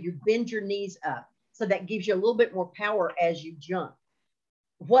 And so you bend your knees up. So that gives you a little bit more power as you jump.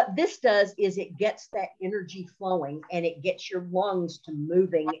 What this does is it gets that energy flowing and it gets your lungs to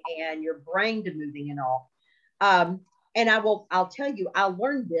moving and your brain to moving and all. And I'll tell you, I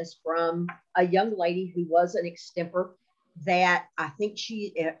learned this from a young lady who was an extemper that I think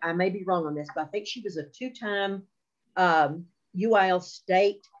I may be wrong on this, but I think she was a 2-time UIL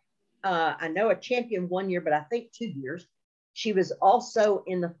state. I know a champion 1 year, but I think 2 years. She was also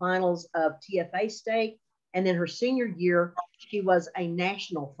in the finals of TFA state. And then her senior year, she was a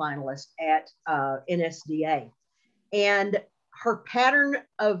national finalist at NSDA. And her pattern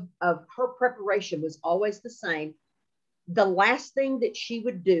of her preparation was always the same. The last thing that she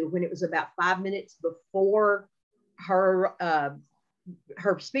would do when it was about 5 minutes before her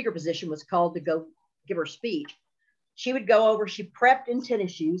speaker position was called to go give her speech, she would go over, she prepped in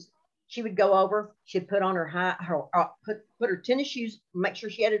tennis shoes. She would go over, she'd put on put her tennis shoes, make sure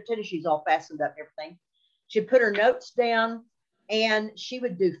she had her tennis shoes all fastened up and everything. She'd put her notes down and she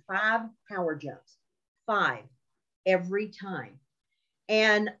would do 5 power jumps. 5 every time.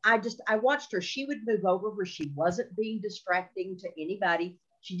 And I watched her. She would move over where she wasn't being distracting to anybody.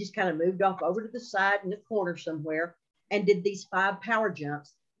 She just kind of moved off over to the side in the corner somewhere and did these 5 power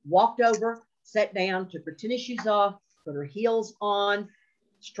jumps, walked over, sat down, took her tennis shoes off, put her heels on,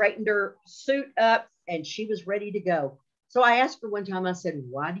 straightened her suit up, and she was ready to go. So I asked her one time, I said,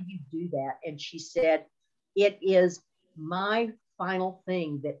 why do you do that? And she said, it is my final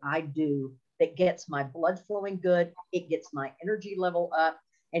thing that I do that gets my blood flowing good. It gets my energy level up.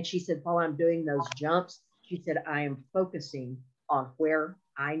 And she said, while I'm doing those jumps, she said, I am focusing on where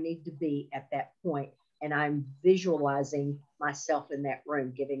I need to be at that point. And I'm visualizing myself in that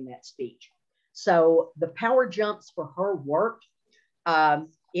room giving that speech. So the power jumps for her worked.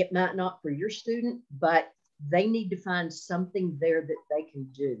 It might not for your student, but they need to find something there that they can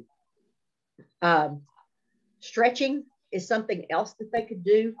do. Stretching is something else that they could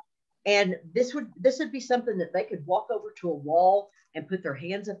do. And this would be something that they could walk over to a wall and put their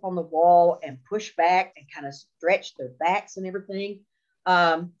hands up on the wall and push back and kind of stretch their backs and everything.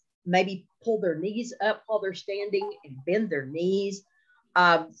 Maybe pull their knees up while they're standing and bend their knees.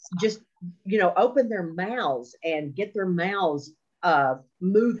 Just, you know, open their mouths and get their mouths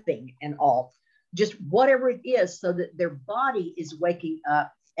moving and all. Just whatever it is so that their body is waking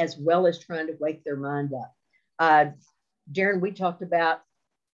up as well as trying to wake their mind up. Darrin, we talked about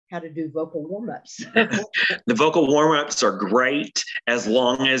how to do vocal warm-ups. The vocal warm-ups are great as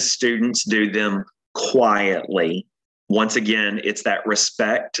long as students do them quietly. Once again, it's that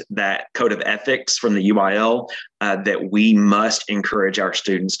respect, that code of ethics from the UIL that we must encourage our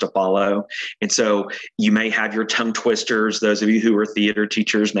students to follow. And so you may have your tongue twisters. Those of you who are theater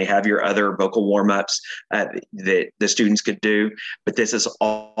teachers may have your other vocal warm-ups that the students could do. But this is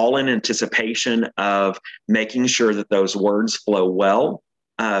all in anticipation of making sure that those words flow well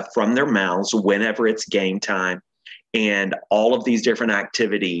from their mouths whenever it's game time. And all of these different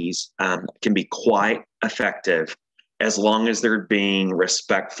activities can be quite effective as long as they're being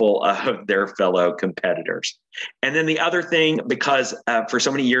respectful of their fellow competitors. And then the other thing, because for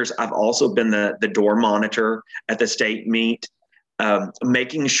so many years, I've also been the door monitor at the state meet,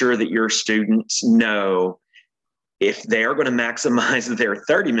 making sure that your students know if they are going to maximize their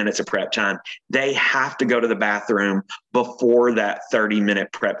 30 minutes of prep time, they have to go to the bathroom before that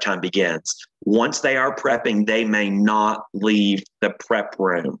 30-minute prep time begins. Once they are prepping, they may not leave the prep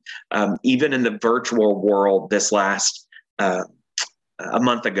room. Even in the virtual world, this last a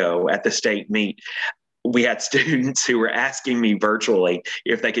month ago at the state meet, we had students who were asking me virtually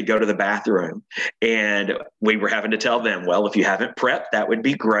if they could go to the bathroom. And we were having to tell them, well, if you haven't prepped, that would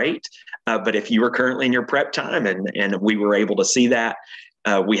be great. But if you were currently in your prep time and we were able to see that,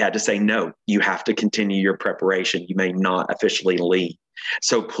 we had to say, no, you have to continue your preparation. You may not officially leave.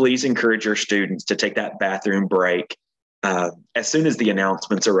 So please encourage your students to take that bathroom break as soon as the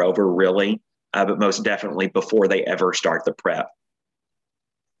announcements are over, really, but most definitely before they ever start the prep.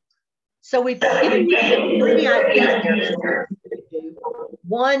 So we've given you some 3 ideas there.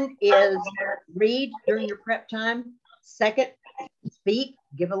 One is read during your prep time. Second, speak,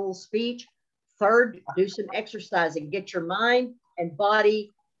 give a little speech. Third, do some exercising. Get your mind and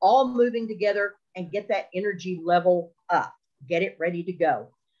body all moving together and get that energy level up. Get it ready to go.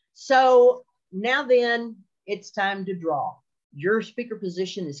 So now then, it's time to draw. Your speaker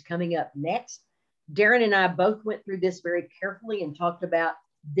position is coming up next. Darrin and I both went through this very carefully and talked about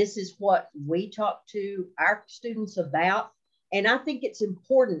this is what we talk to our students about. And I think it's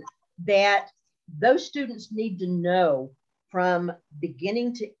important that those students need to know from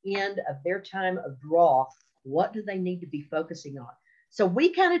beginning to end of their time of draw, what do they need to be focusing on? So we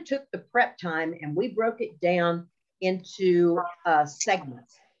kind of took the prep time and we broke it down into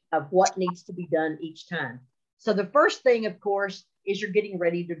segments of what needs to be done each time. So the first thing, of course, is you're getting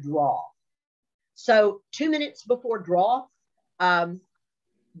ready to draw. So 2 minutes before draw,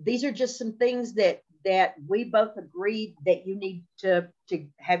 these are just some things that we both agreed that you need to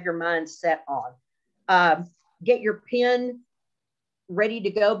have your mind set on. Get your pen ready to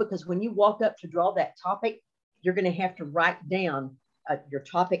go, because when you walk up to draw that topic, you're going to have to write down your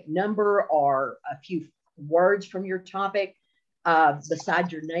topic number or a few words from your topic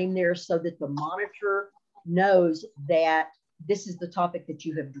beside your name there, so that the monitor knows that this is the topic that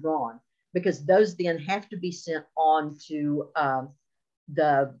you have drawn, because those then have to be sent on to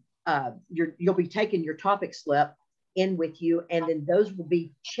you'll be taking your topic slip in with you, and then those will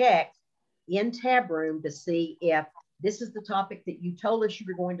be checked in tab room to see if this is the topic that you told us you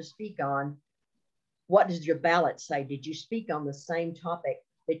were going to speak on. What does your ballot say? Did you speak on the same topic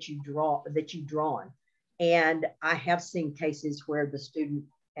that you've drawn? And I have seen cases where the student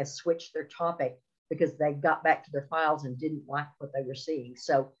has switched their topic because they got back to their files and didn't like what they were seeing.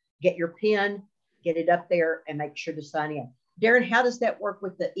 So get your pen, get it up there, and make sure to sign in. Darrin, how does that work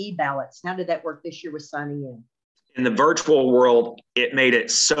with the e-ballots? How did that work this year with signing in? In the virtual world, it made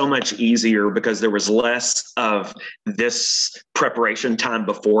it so much easier because there was less of this preparation time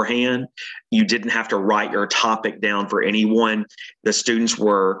beforehand. You didn't have to write your topic down for anyone. The students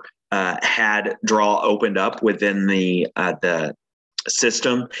were had draw opened up within the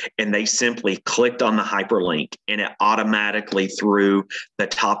system, and they simply clicked on the hyperlink, and it automatically threw the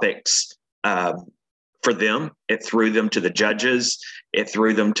topics for them. It threw them to the judges. It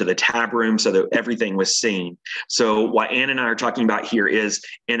threw them to the tab room so that everything was seen. So what Ann and I are talking about here is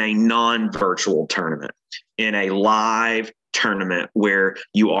in a non-virtual tournament, in a live tournament where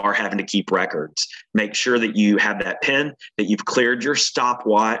you are having to keep records. Make sure that you have that pen, that you've cleared your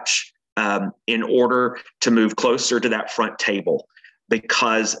stopwatch in order to move closer to that front table.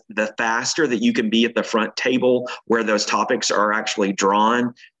 Because the faster that you can be at the front table where those topics are actually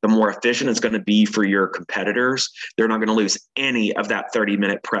drawn, the more efficient it's going to be for your competitors. They're not going to lose any of that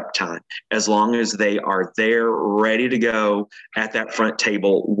 30-minute prep time as long as they are there ready to go at that front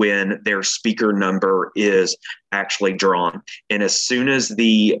table when their speaker number is actually drawn. And as soon as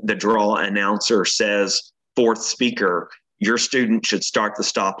the draw announcer says fourth speaker, your student should start the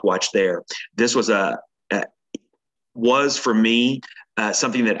stopwatch there. This was for me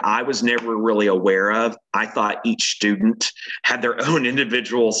something that I was never really aware of. I thought each student had their own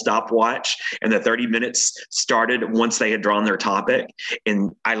individual stopwatch, and the 30 minutes started once they had drawn their topic.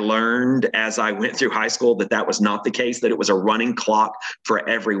 And I learned as I went through high school that that was not the case, that it was a running clock for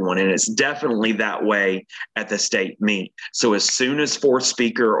everyone. And it's definitely that way at the state meet. So as soon as fourth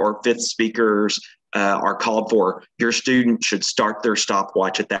speaker or fifth speakers are called for, your student should start their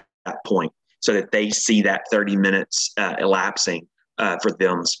stopwatch at that point, so that they see that 30 minutes elapsing for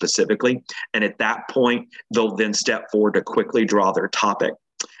them specifically. And at that point, they'll then step forward to quickly draw their topic.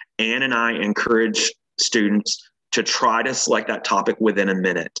 Ann and I encourage students to try to select that topic within a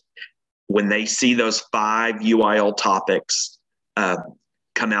minute. When they see those 5 UIL topics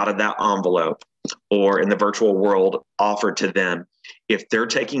come out of that envelope or in the virtual world offered to them, if they're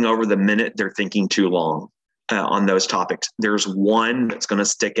taking over the minute, they're thinking too long. On those topics. There's one that's going to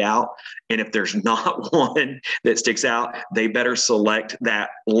stick out. And if there's not one that sticks out, they better select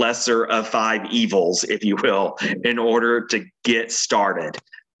that lesser of 5 evils, if you will, in order to get started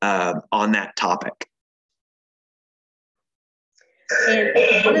on that topic. And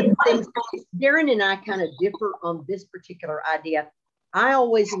one of the things, Darrin and I kind of differ on this particular idea. I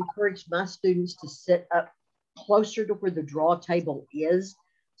always encourage my students to sit up closer to where the draw table is,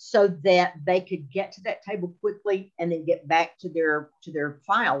 so that they could get to that table quickly and then get back to their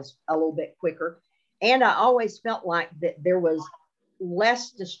files a little bit quicker. And I always felt like that there was less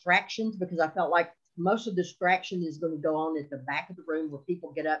distractions, because I felt like most of the distraction is going to go on at the back of the room where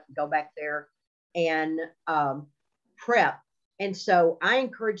people get up and go back there and prep. And so I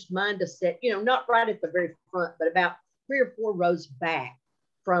encouraged mine to sit, not right at the very front, but about 3 or 4 rows back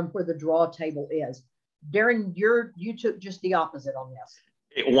from where the draw table is. Darrin, you took just the opposite on this.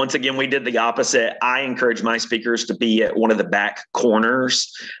 Once again, we did the opposite. I encourage my speakers to be at one of the back corners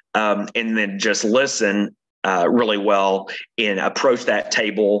and then just listen really well and approach that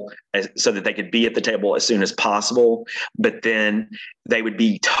table so that they could be at the table as soon as possible. But then they would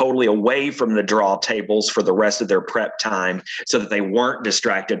be totally away from the draw tables for the rest of their prep time so that they weren't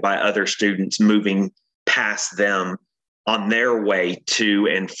distracted by other students moving past them on their way to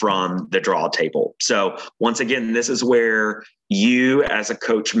and from the draw table. So once again, this is where you as a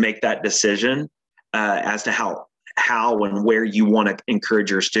coach make that decision as to how and where you want to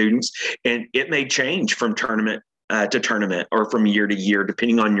encourage your students. And it may change from tournament to tournament or from year to year,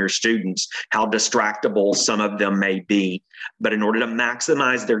 depending on your students, how distractible some of them may be. But in order to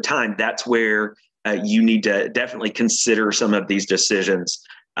maximize their time, that's where you need to definitely consider some of these decisions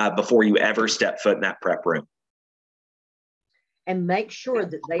before you ever step foot in that prep room. And make sure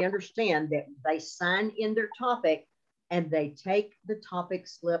that they understand that they sign in their topic and they take the topic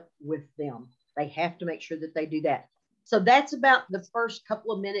slip with them. They have to make sure that they do that. So that's about the first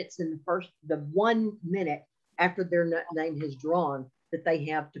couple of minutes in the 1 minute after their name is drawn that they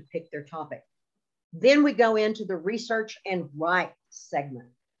have to pick their topic. Then we go into the research and write segment.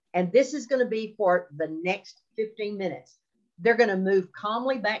 And this is going to be for the next 15 minutes. They're going to move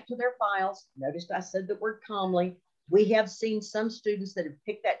calmly back to their files. Notice I said the word calmly. We have seen some students that have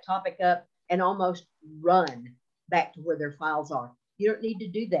picked that topic up and almost run back to where their files are. You don't need to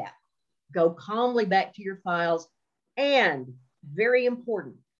do that. Go calmly back to your files. And very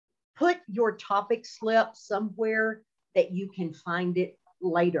important, put your topic slip somewhere that you can find it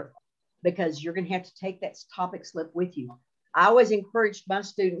later. because you're going to have to take that topic slip with you. I always encourage my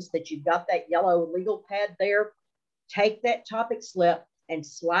students that you've got that yellow legal pad there. Take that topic slip and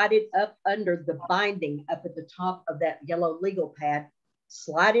slide it up under the binding up at the top of that yellow legal pad.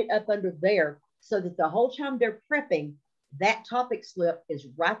 Slide it up under there so that the whole time they're prepping, that topic slip is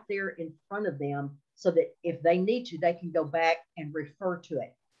right there in front of them so that if they need to, they can go back and refer to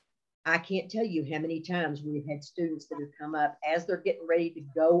it. I can't tell you how many times we've had students that have come up as they're getting ready to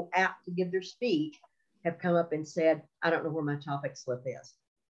go out to give their speech, have come up and said, I don't know where my topic slip is.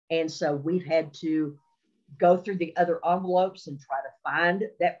 And so we've had to go through the other envelopes and try to find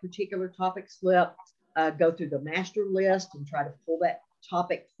that particular topic slip, go through the master list and try to pull that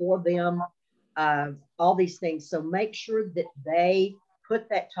topic for them, all these things. So make sure that they put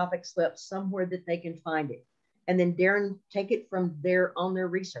that topic slip somewhere that they can find it. And then Darrin, take it from there on their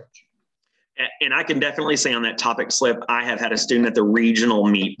research. And I can definitely say on that topic slip, I have had a student at the regional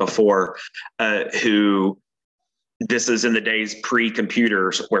meet before who, this is in the days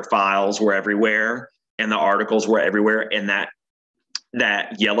pre-computers where files were everywhere and the articles were everywhere. And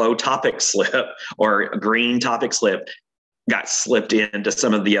that yellow topic slip or green topic slip got slipped into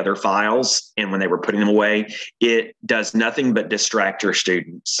some of the other files. And when they were putting them away, it does nothing but distract your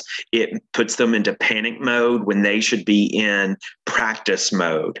students. It puts them into panic mode when they should be in practice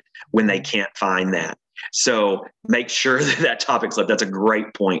mode when they can't find that. So make sure that topic slip, that's a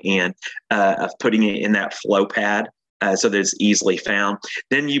great point, Ann, of putting it in that flow pad. So that it's easily found.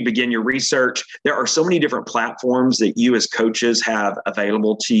 Then you begin your research. There are so many different platforms that you as coaches have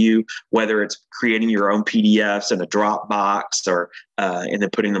available to you, whether it's creating your own PDFs in a Dropbox or and then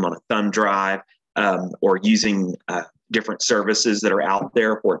putting them on a thumb drive, or using different services that are out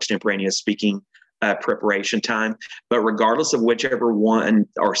there for extemporaneous speaking preparation time. But regardless of whichever one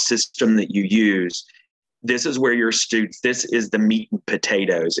or system that you use, this is where your students, this is the meat and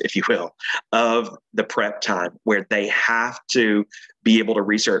potatoes, if you will, of the prep time, where they have to be able to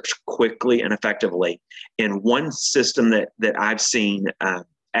research quickly and effectively. And one system that I've seen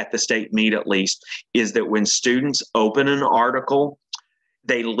at the state meet, at least, is that when students open an article,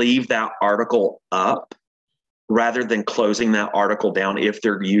 they leave that article up rather than closing that article down if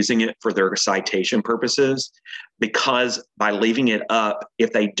they're using it for their citation purposes, because by leaving it up,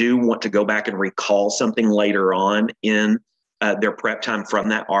 if they do want to go back and recall something later on in their prep time from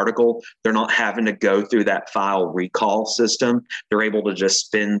that article, they're not having to go through that file recall system. They're able to just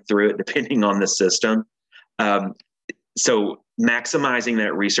spin through it depending on the system. So maximizing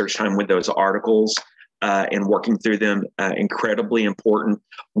that research time with those articles and working through them, incredibly important.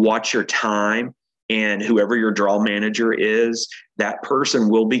 Watch your time. And whoever your draw manager is, that person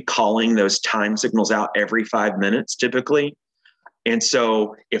will be calling those time signals out every 5 minutes typically. And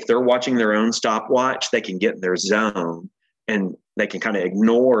so if they're watching their own stopwatch, they can get in their zone and they can kind of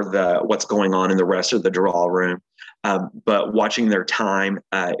ignore what's going on in the rest of the draw room. But watching their time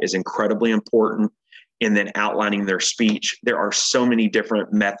is incredibly important. And then outlining their speech. There are so many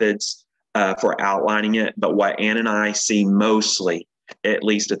different methods for outlining it. But what Ann and I see mostly, at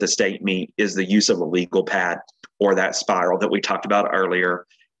least at the state meet, is the use of a legal pad or that spiral that we talked about earlier,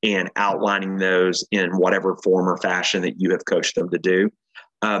 and outlining those in whatever form or fashion that you have coached them to do.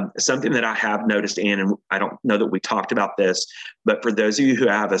 Something that I have noticed, Ann, and I don't know that we talked about this, but for those of you who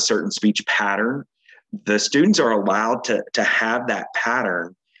have a certain speech pattern, the students are allowed to have that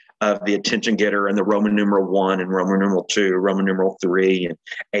pattern of the attention getter and the Roman numeral 1 and Roman numeral 2, Roman numeral 3, and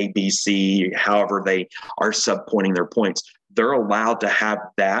A, B, C, however they are subpointing their points. They're allowed to have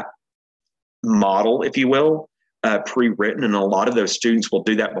that model, if you will, pre-written. And a lot of those students will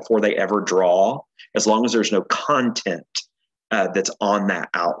do that before they ever draw, as long as there's no content that's on that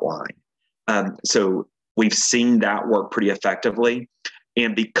outline. So we've seen that work pretty effectively.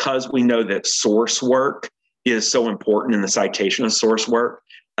 And because we know that source work is so important in the citation of source work,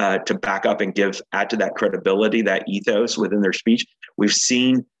 to back up and add to that credibility, that ethos within their speech, we've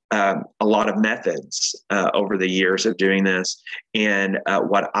seen a lot of methods over the years of doing this. And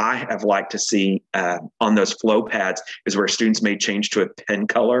what I have liked to see on those flow pads is where students may change to a pen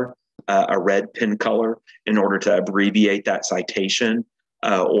color, a red pen color, in order to abbreviate that citation,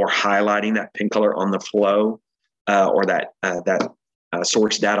 or highlighting that pen color on the flow, or that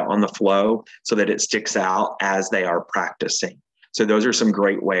source data on the flow, so that it sticks out as they are practicing. So those are some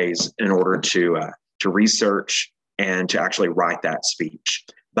great ways in order to research and to actually write that speech.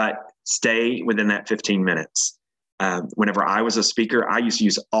 But stay within that 15 minutes. Whenever I was a speaker, I used to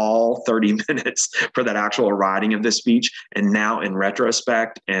use all 30 minutes for that actual writing of the speech. And now in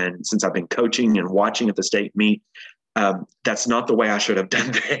retrospect, and since I've been coaching and watching at the state meet, that's not the way I should have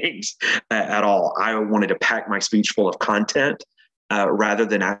done things at all. I wanted to pack my speech full of content rather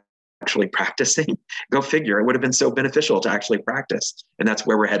than actually practicing. Go figure. It would have been so beneficial to actually practice. And that's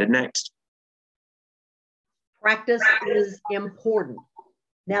where we're headed next. Practice is important.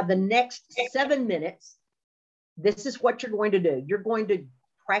 Now, the next 7 minutes, this is what you're going to do. You're going to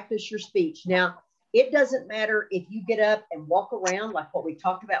practice your speech. Now, it doesn't matter if you get up and walk around like what we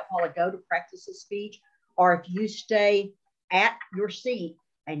talked about a while ago to practice a speech, or if you stay at your seat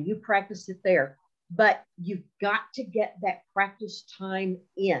and you practice it there. But you've got to get that practice time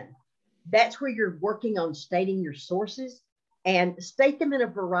in. That's where you're working on stating your sources, and state them in a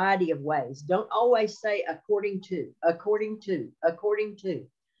variety of ways. Don't always say according to, according to, according to.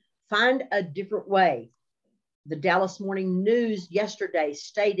 Find a different way. The Dallas Morning News yesterday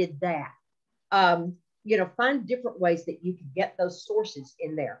stated that. Find different ways that you can get those sources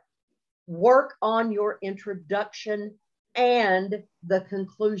in there. Work on your introduction and the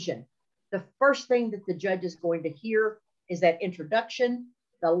conclusion. The first thing that the judge is going to hear is that introduction.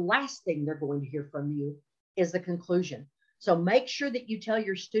 The last thing they're going to hear from you is the conclusion. So make sure that you tell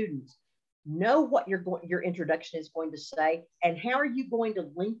your students, know what your introduction is going to say, and how are you going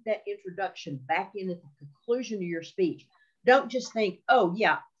to link that introduction back in at the conclusion of your speech. Don't just think, oh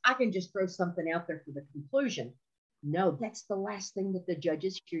yeah, I can just throw something out there for the conclusion. No, that's the last thing that the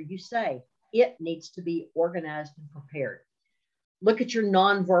judges hear you say. It needs to be organized and prepared. Look at your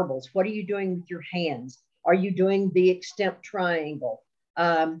nonverbals. What are you doing with your hands? Are you doing the extemp triangle?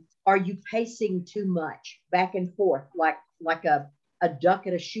 Are you pacing too much back and forth like a duck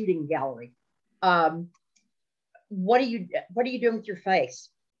at a shooting gallery? What are you doing with your face?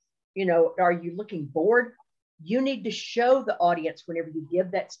 Are you looking bored? You need to show the audience whenever you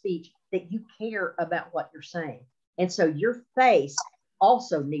give that speech that you care about what you're saying. And so your face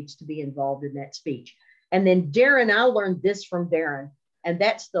also needs to be involved in that speech. And then Darrin, I learned this from Darrin, and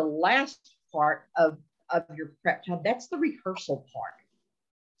that's the last part of your prep time. That's the rehearsal part.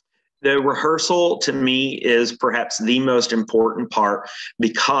 The rehearsal to me is perhaps the most important part,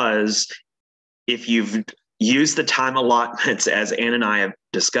 because if you've used the time allotments, as Ann and I have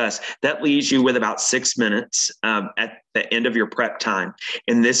discussed, that leaves you with about 6 minutes at the end of your prep time.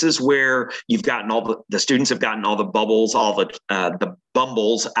 And this is where you've gotten the students have gotten all the bubbles, all the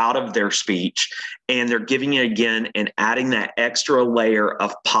bumbles out of their speech, and they're giving it again and adding that extra layer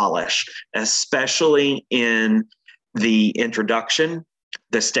of polish, especially in the introduction,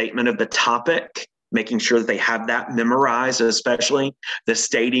 the statement of the topic, making sure that they have that memorized, especially the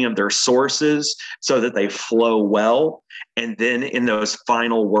stating of their sources so that they flow well. And then in those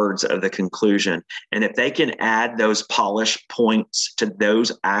final words of the conclusion. And if they can add those polish points to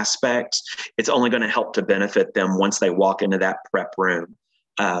those aspects, it's only going to help to benefit them once they walk into that prep room.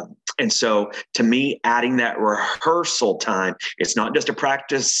 And so to me, adding that rehearsal time, it's not just a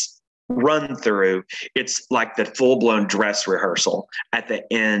practice run through, it's like the full-blown dress rehearsal at the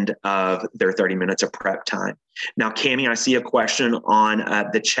end of their 30 minutes of prep time. Now, Cammie, I see a question on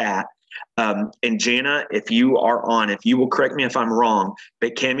the chat. And Jana, if you are on, if you will correct me if I'm wrong,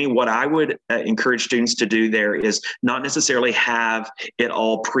 but Cammie, what I would encourage students to do there is not necessarily have it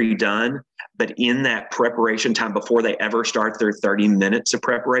all pre-done, but in that preparation time before they ever start their 30 minutes of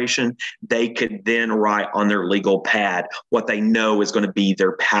preparation, they could then write on their legal pad what they know is going to be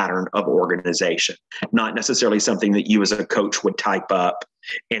their pattern of organization, not necessarily something that you as a coach would type up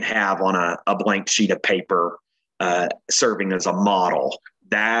and have on a blank sheet of paper serving as a model.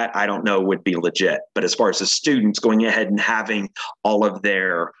 That I don't know would be legit. But as far as the students going ahead and having all of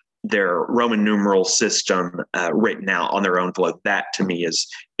their Roman numeral system written out on their own flow, that to me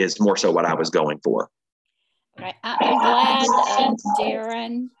is more so what I was going for. Right. I'm glad,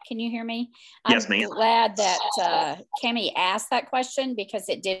 Darrin, can you hear me? Yes, ma'am. I'm glad that Cammie asked that question, because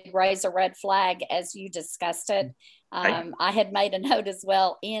it did raise a red flag as you discussed it. I had made a note as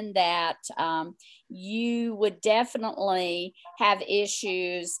well in that you would definitely have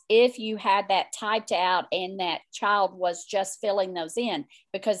issues if you had that typed out and that child was just filling those in,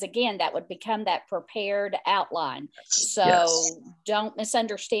 because again, that would become that prepared outline. So don't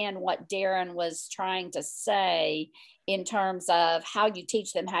misunderstand what Darrin was trying to say in terms of how you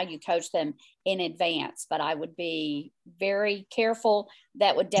teach them, how you coach them in advance. But I would be very careful.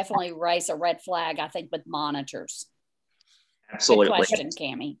 That would definitely raise a red flag, I think, with monitors. Absolutely. Good question,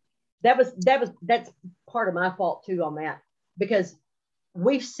 Cammie. That's part of my fault too on that, because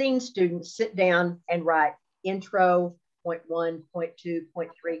we've seen students sit down and write intro, point 1, point 2, point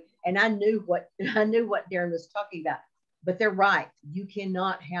 3, and I knew what Darrin was talking about. But they're right. You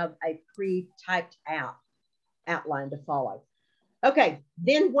cannot have a pre-typed outline to follow. Okay,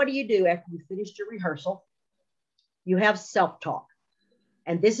 then what do you do after you finished your rehearsal? You have self-talk.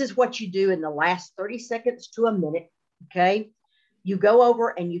 And this is what you do in the last 30 seconds to a minute, okay? You go over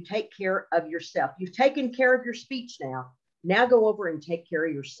and you take care of yourself. You've taken care of your speech now. Now go over and take care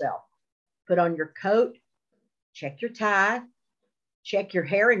of yourself. Put on your coat, check your tie, check your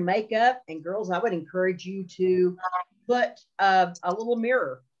hair and makeup. And girls, I would encourage you to put a little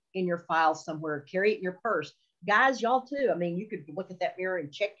mirror in your file somewhere, carry it in your purse. Guys, y'all too. I mean, you could look at that mirror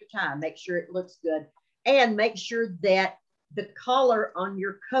and check your tie, make sure it looks good, and make sure that the collar on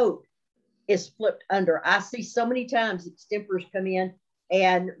your coat is flipped under. I see so many times extempers come in,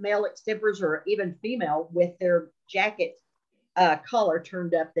 and male extempers or even female with their jacket collar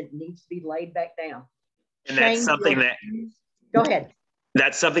turned up that needs to be laid back down. And that's something that, go ahead.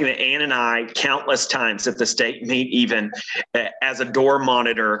 That's something that Ann and I, countless times at the state meet, even as a door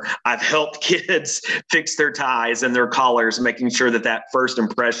monitor, I've helped kids fix their ties and their collars, making sure that that first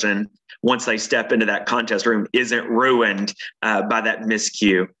impression, once they step into that contest room, isn't ruined by that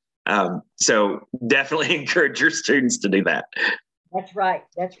miscue. So definitely encourage your students to do that. That's right.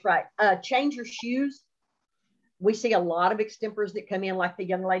 That's right. Change your shoes. We see a lot of extempers that come in, like the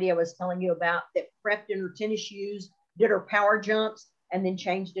young lady I was telling you about that prepped in her tennis shoes, did her power jumps, and then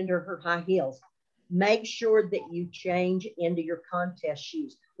changed into her high heels. Make sure that you change into your contest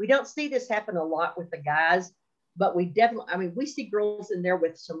shoes. We don't see this happen a lot with the guys, but we definitely, I mean, we see girls in there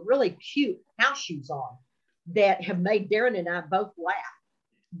with some really cute house shoes on that have made Darrin and I both laugh.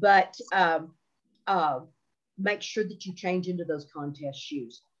 But make sure that you change into those contest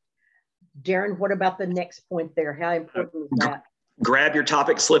shoes. Darrin, what about the next point there? How important is that? Grab your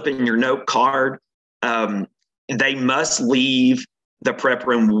topic slip and your note card. They must leave the prep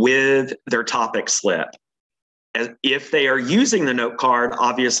room with their topic slip. If they are using the note card,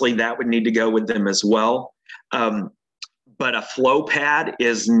 obviously that would need to go with them as well. But a flow pad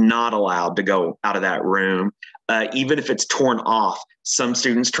is not allowed to go out of that room, even if it's torn off. Some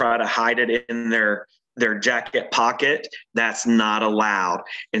students try to hide it in their jacket pocket. That's not allowed.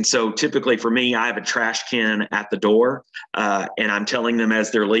 And so typically for me, I have a trash can at the door, and I'm telling them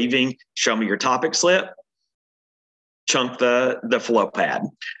as they're leaving, show me your topic slip, chunk the flow pad.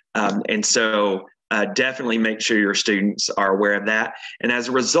 And so definitely make sure your students are aware of that. And as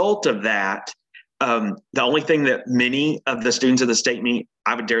a result of that, the only thing that many of the students of the state meet,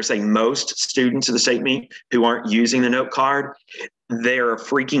 I would dare say most students of the state meet who aren't using the note card, they're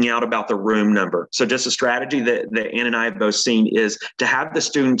freaking out about the room number. So just a strategy that Ann and I have both seen is to have the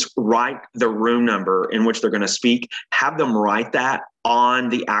students write the room number in which they're going to speak, have them write that on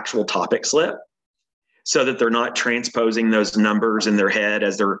the actual topic slip, so that they're not transposing those numbers in their head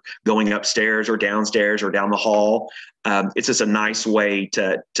as they're going upstairs or downstairs or down the hall. It's just a nice way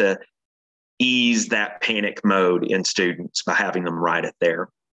to ease that panic mode in students by having them write it there.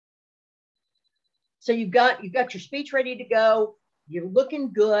 So you've got your speech ready to go. You're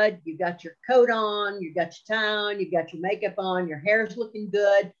looking good. You got your coat on. You got your tie on. You got your makeup on. Your hair's looking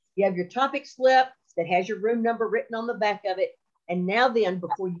good. You have your topic slip that has your room number written on the back of it. And now then,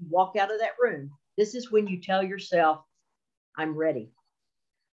 before you walk out of that room, this is when you tell yourself, I'm ready.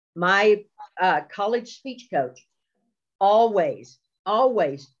 My college speech coach always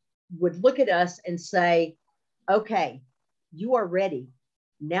would look at us and say, okay, you are ready.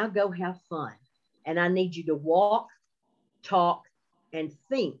 Now go have fun. And I need you to walk, talk, and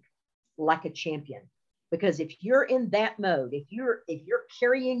think like a champion. Because if you're in that mode, if you're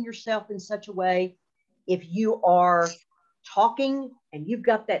carrying yourself in such a way, if you are talking and you've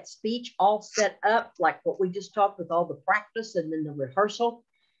got that speech all set up, like what we just talked with all the practice and then the rehearsal,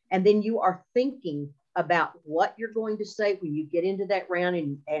 and then you are thinking about what you're going to say when you get into that round.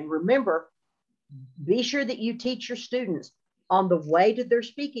 And remember, be sure that you teach your students on the way to their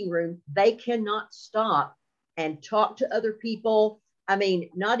speaking room, they cannot stop and talk to other people. I mean,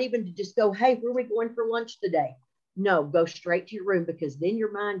 not even to just go, hey, where are we going for lunch today? No, go straight to your room, because then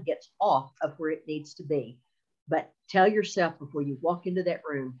your mind gets off of where it needs to be. But tell yourself before you walk into that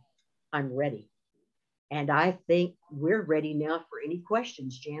room, I'm ready. And I think we're ready now for any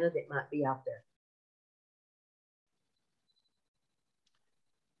questions, Jana, that might be out there.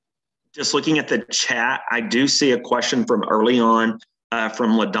 Just looking at the chat, I do see a question from early on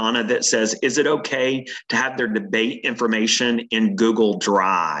from LaDonna that says, is it okay to have their debate information in Google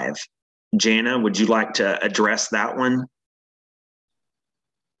Drive? Jana, would you like to address that one?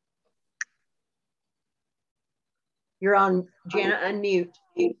 You're on, Jana, unmute.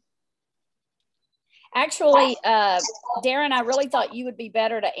 Actually, Darrin, I really thought you would be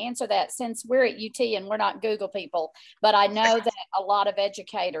better to answer that, since we're at UT and we're not Google people, but I know that a lot of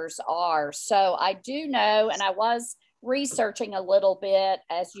educators are. So I do know, and I was researching a little bit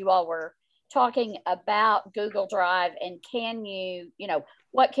as you all were talking about Google Drive and can you,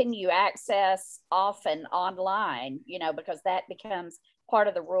 what can you access often online, because that becomes part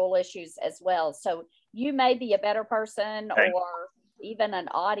of the rule issues as well. So you may be a better person, or even an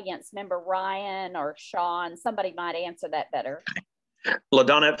audience member, Ryan or Sean, somebody might answer that better.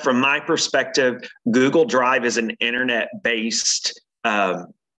 LaDonna, from my perspective, Google Drive is an internet-based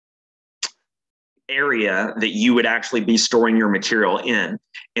area that you would actually be storing your material in.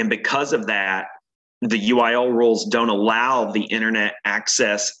 And because of that, the UIL rules don't allow the internet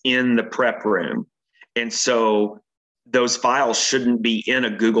access in the prep room. And so those files shouldn't be in a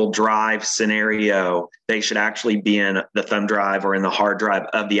Google Drive scenario. They should actually be in the thumb drive or in the hard drive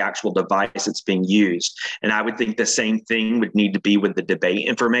of the actual device that's being used. And I would think the same thing would need to be with the debate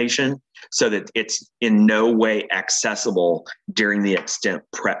information, so that it's in no way accessible during the extemp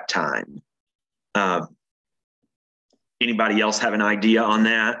prep time. Anybody else have an idea on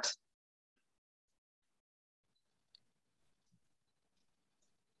that?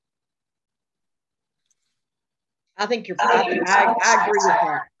 I think you're probably, I agree with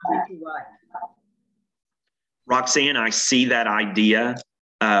that. I think you're right. Roxanne, I see that idea.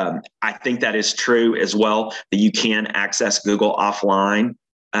 I think that is true as well, that you can access Google offline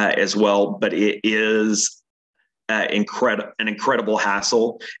as well, but it is an incredible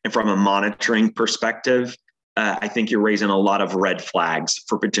hassle. And from a monitoring perspective, I think you're raising a lot of red flags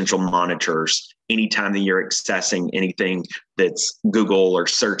for potential monitors anytime that you're accessing anything that's Google or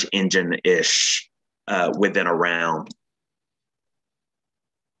search engine-ish within a round.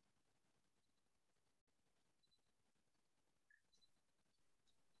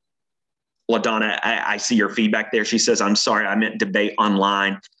 LaDonna, I see your feedback there. She says, I'm sorry, I meant debate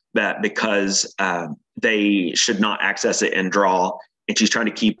online, that because they should not access it in draw. And she's trying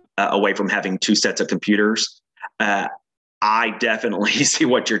to keep away from having two sets of computers. I definitely see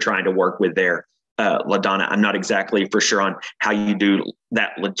what you're trying to work with there, LaDonna. I'm not exactly for sure on how you do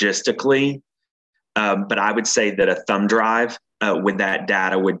that logistically, but I would say that a thumb drive with that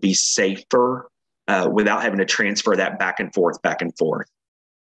data would be safer without having to transfer that back and forth.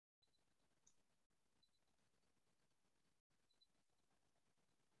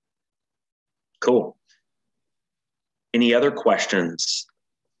 Cool. Any other questions?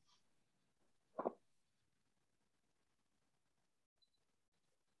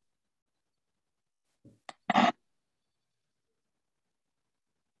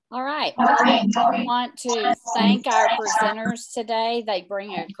 All right. Well, I want to thank our presenters today. They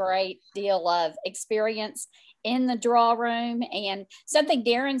bring a great deal of experience in the draw room. And something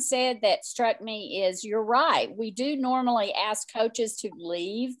Darrin said that struck me is, you're right. We do normally ask coaches to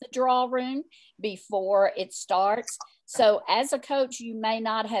leave the draw room before it starts. So as a coach, you may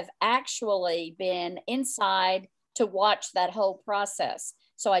not have actually been inside to watch that whole process.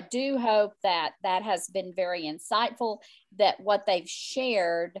 So I do hope that that has been very insightful, that what they've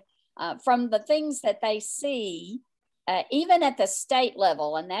shared from the things that they see, even at the state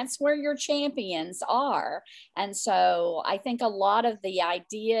level, and that's where your champions are. And so I think a lot of the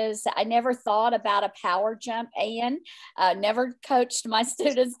ideas, I never thought about a power jump, and never coached my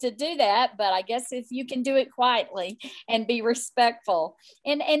students to do that, but I guess if you can do it quietly and be respectful.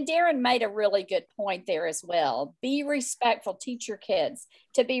 And Darrin made a really good point there as well. Be respectful, teach your kids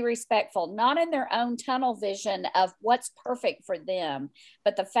to be respectful, not in their own tunnel vision of what's perfect for them,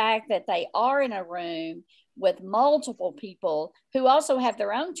 but the fact that they are in a room with multiple people who also have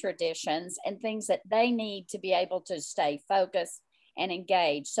their own traditions and things that they need to be able to stay focused and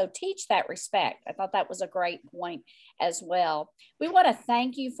engaged. So teach that respect. I thought that was a great point as well. We want to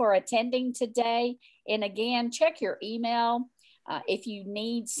thank you for attending today. And again, check your email. If you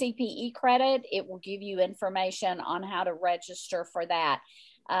need CPE credit, it will give you information on how to register for that.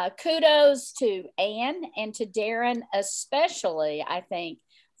 Kudos to Ann and to Darrin, especially, I think,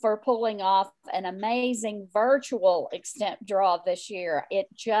 for pulling off an amazing virtual extemp draw this year. It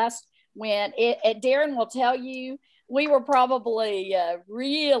just went, Darrin will tell you, we were probably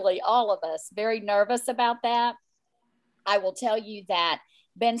really, all of us, very nervous about that. I will tell you that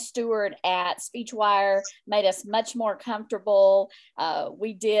Ben Stewart at SpeechWire made us much more comfortable.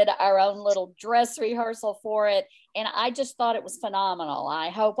 We did our own little dress rehearsal for it, and I just thought it was phenomenal. I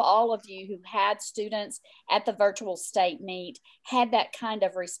hope all of you who had students at the virtual state meet had that kind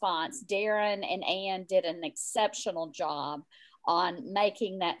of response. Darrin and Ann did an exceptional job on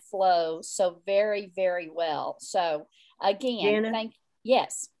making that flow so very, very well. So again, Jana,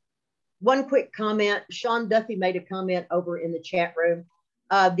 yes. One quick comment. Sean Duffy made a comment over in the chat room.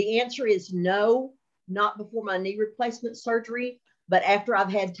 The answer is no, not before my knee replacement surgery, but after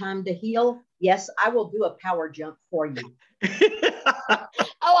I've had time to heal, yes, I will do a power jump for you.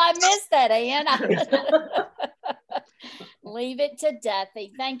 Oh, I missed that, Ann. Leave it to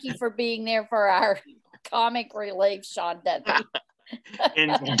Duthie. Thank you for being there for our comic relief, Sean Duthie.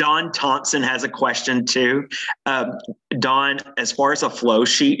 And Dawn Thompson has a question too. Dawn, as far as a flow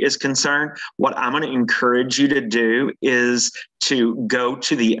sheet is concerned, what I'm going to encourage you to do is to go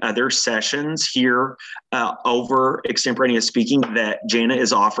to the other sessions here over extemporaneous speaking that Jana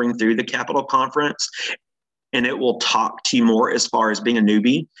is offering through the Capitol Conference. And it will talk to you more as far as being a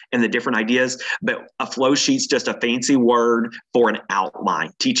newbie and the different ideas. But a flow sheet's just a fancy word for an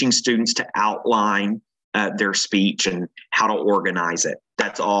outline, teaching students to outline their speech and how to organize it.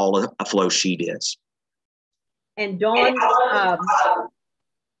 That's all a flow sheet is. And Dawn, my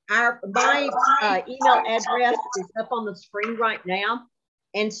email address is up on the screen right now.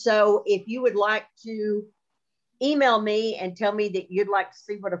 And so if you would like to email me and tell me that you'd like to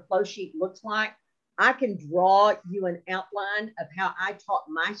see what a flow sheet looks like, I can draw you an outline of how I taught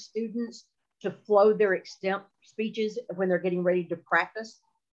my students to flow their extemp speeches when they're getting ready to practice.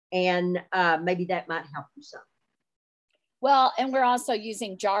 And maybe that might help you some. Well, and we're also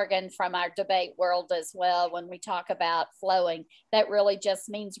using jargon from our debate world as well. When we talk about flowing, that really just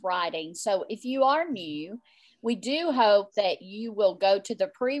means writing. So if you are new, we do hope that you will go to the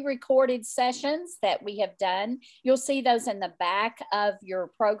pre-recorded sessions that we have done. You'll see those in the back of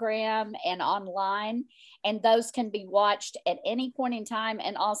your program and online, and those can be watched at any point in time.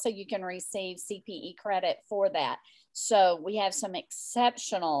 And also you can receive CPE credit for that. So we have some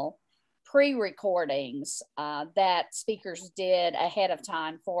exceptional pre-recordings that speakers did ahead of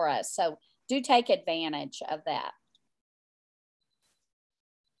time for us. So do take advantage of that.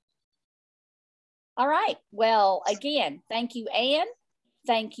 All right. Well, again, thank you, Ann.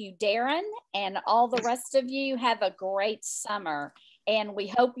 Thank you, Darrin, and all the rest of you. Have a great summer. And we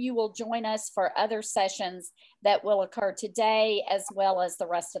hope you will join us for other sessions that will occur today as well as the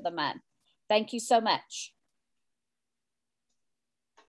rest of the month. Thank you so much.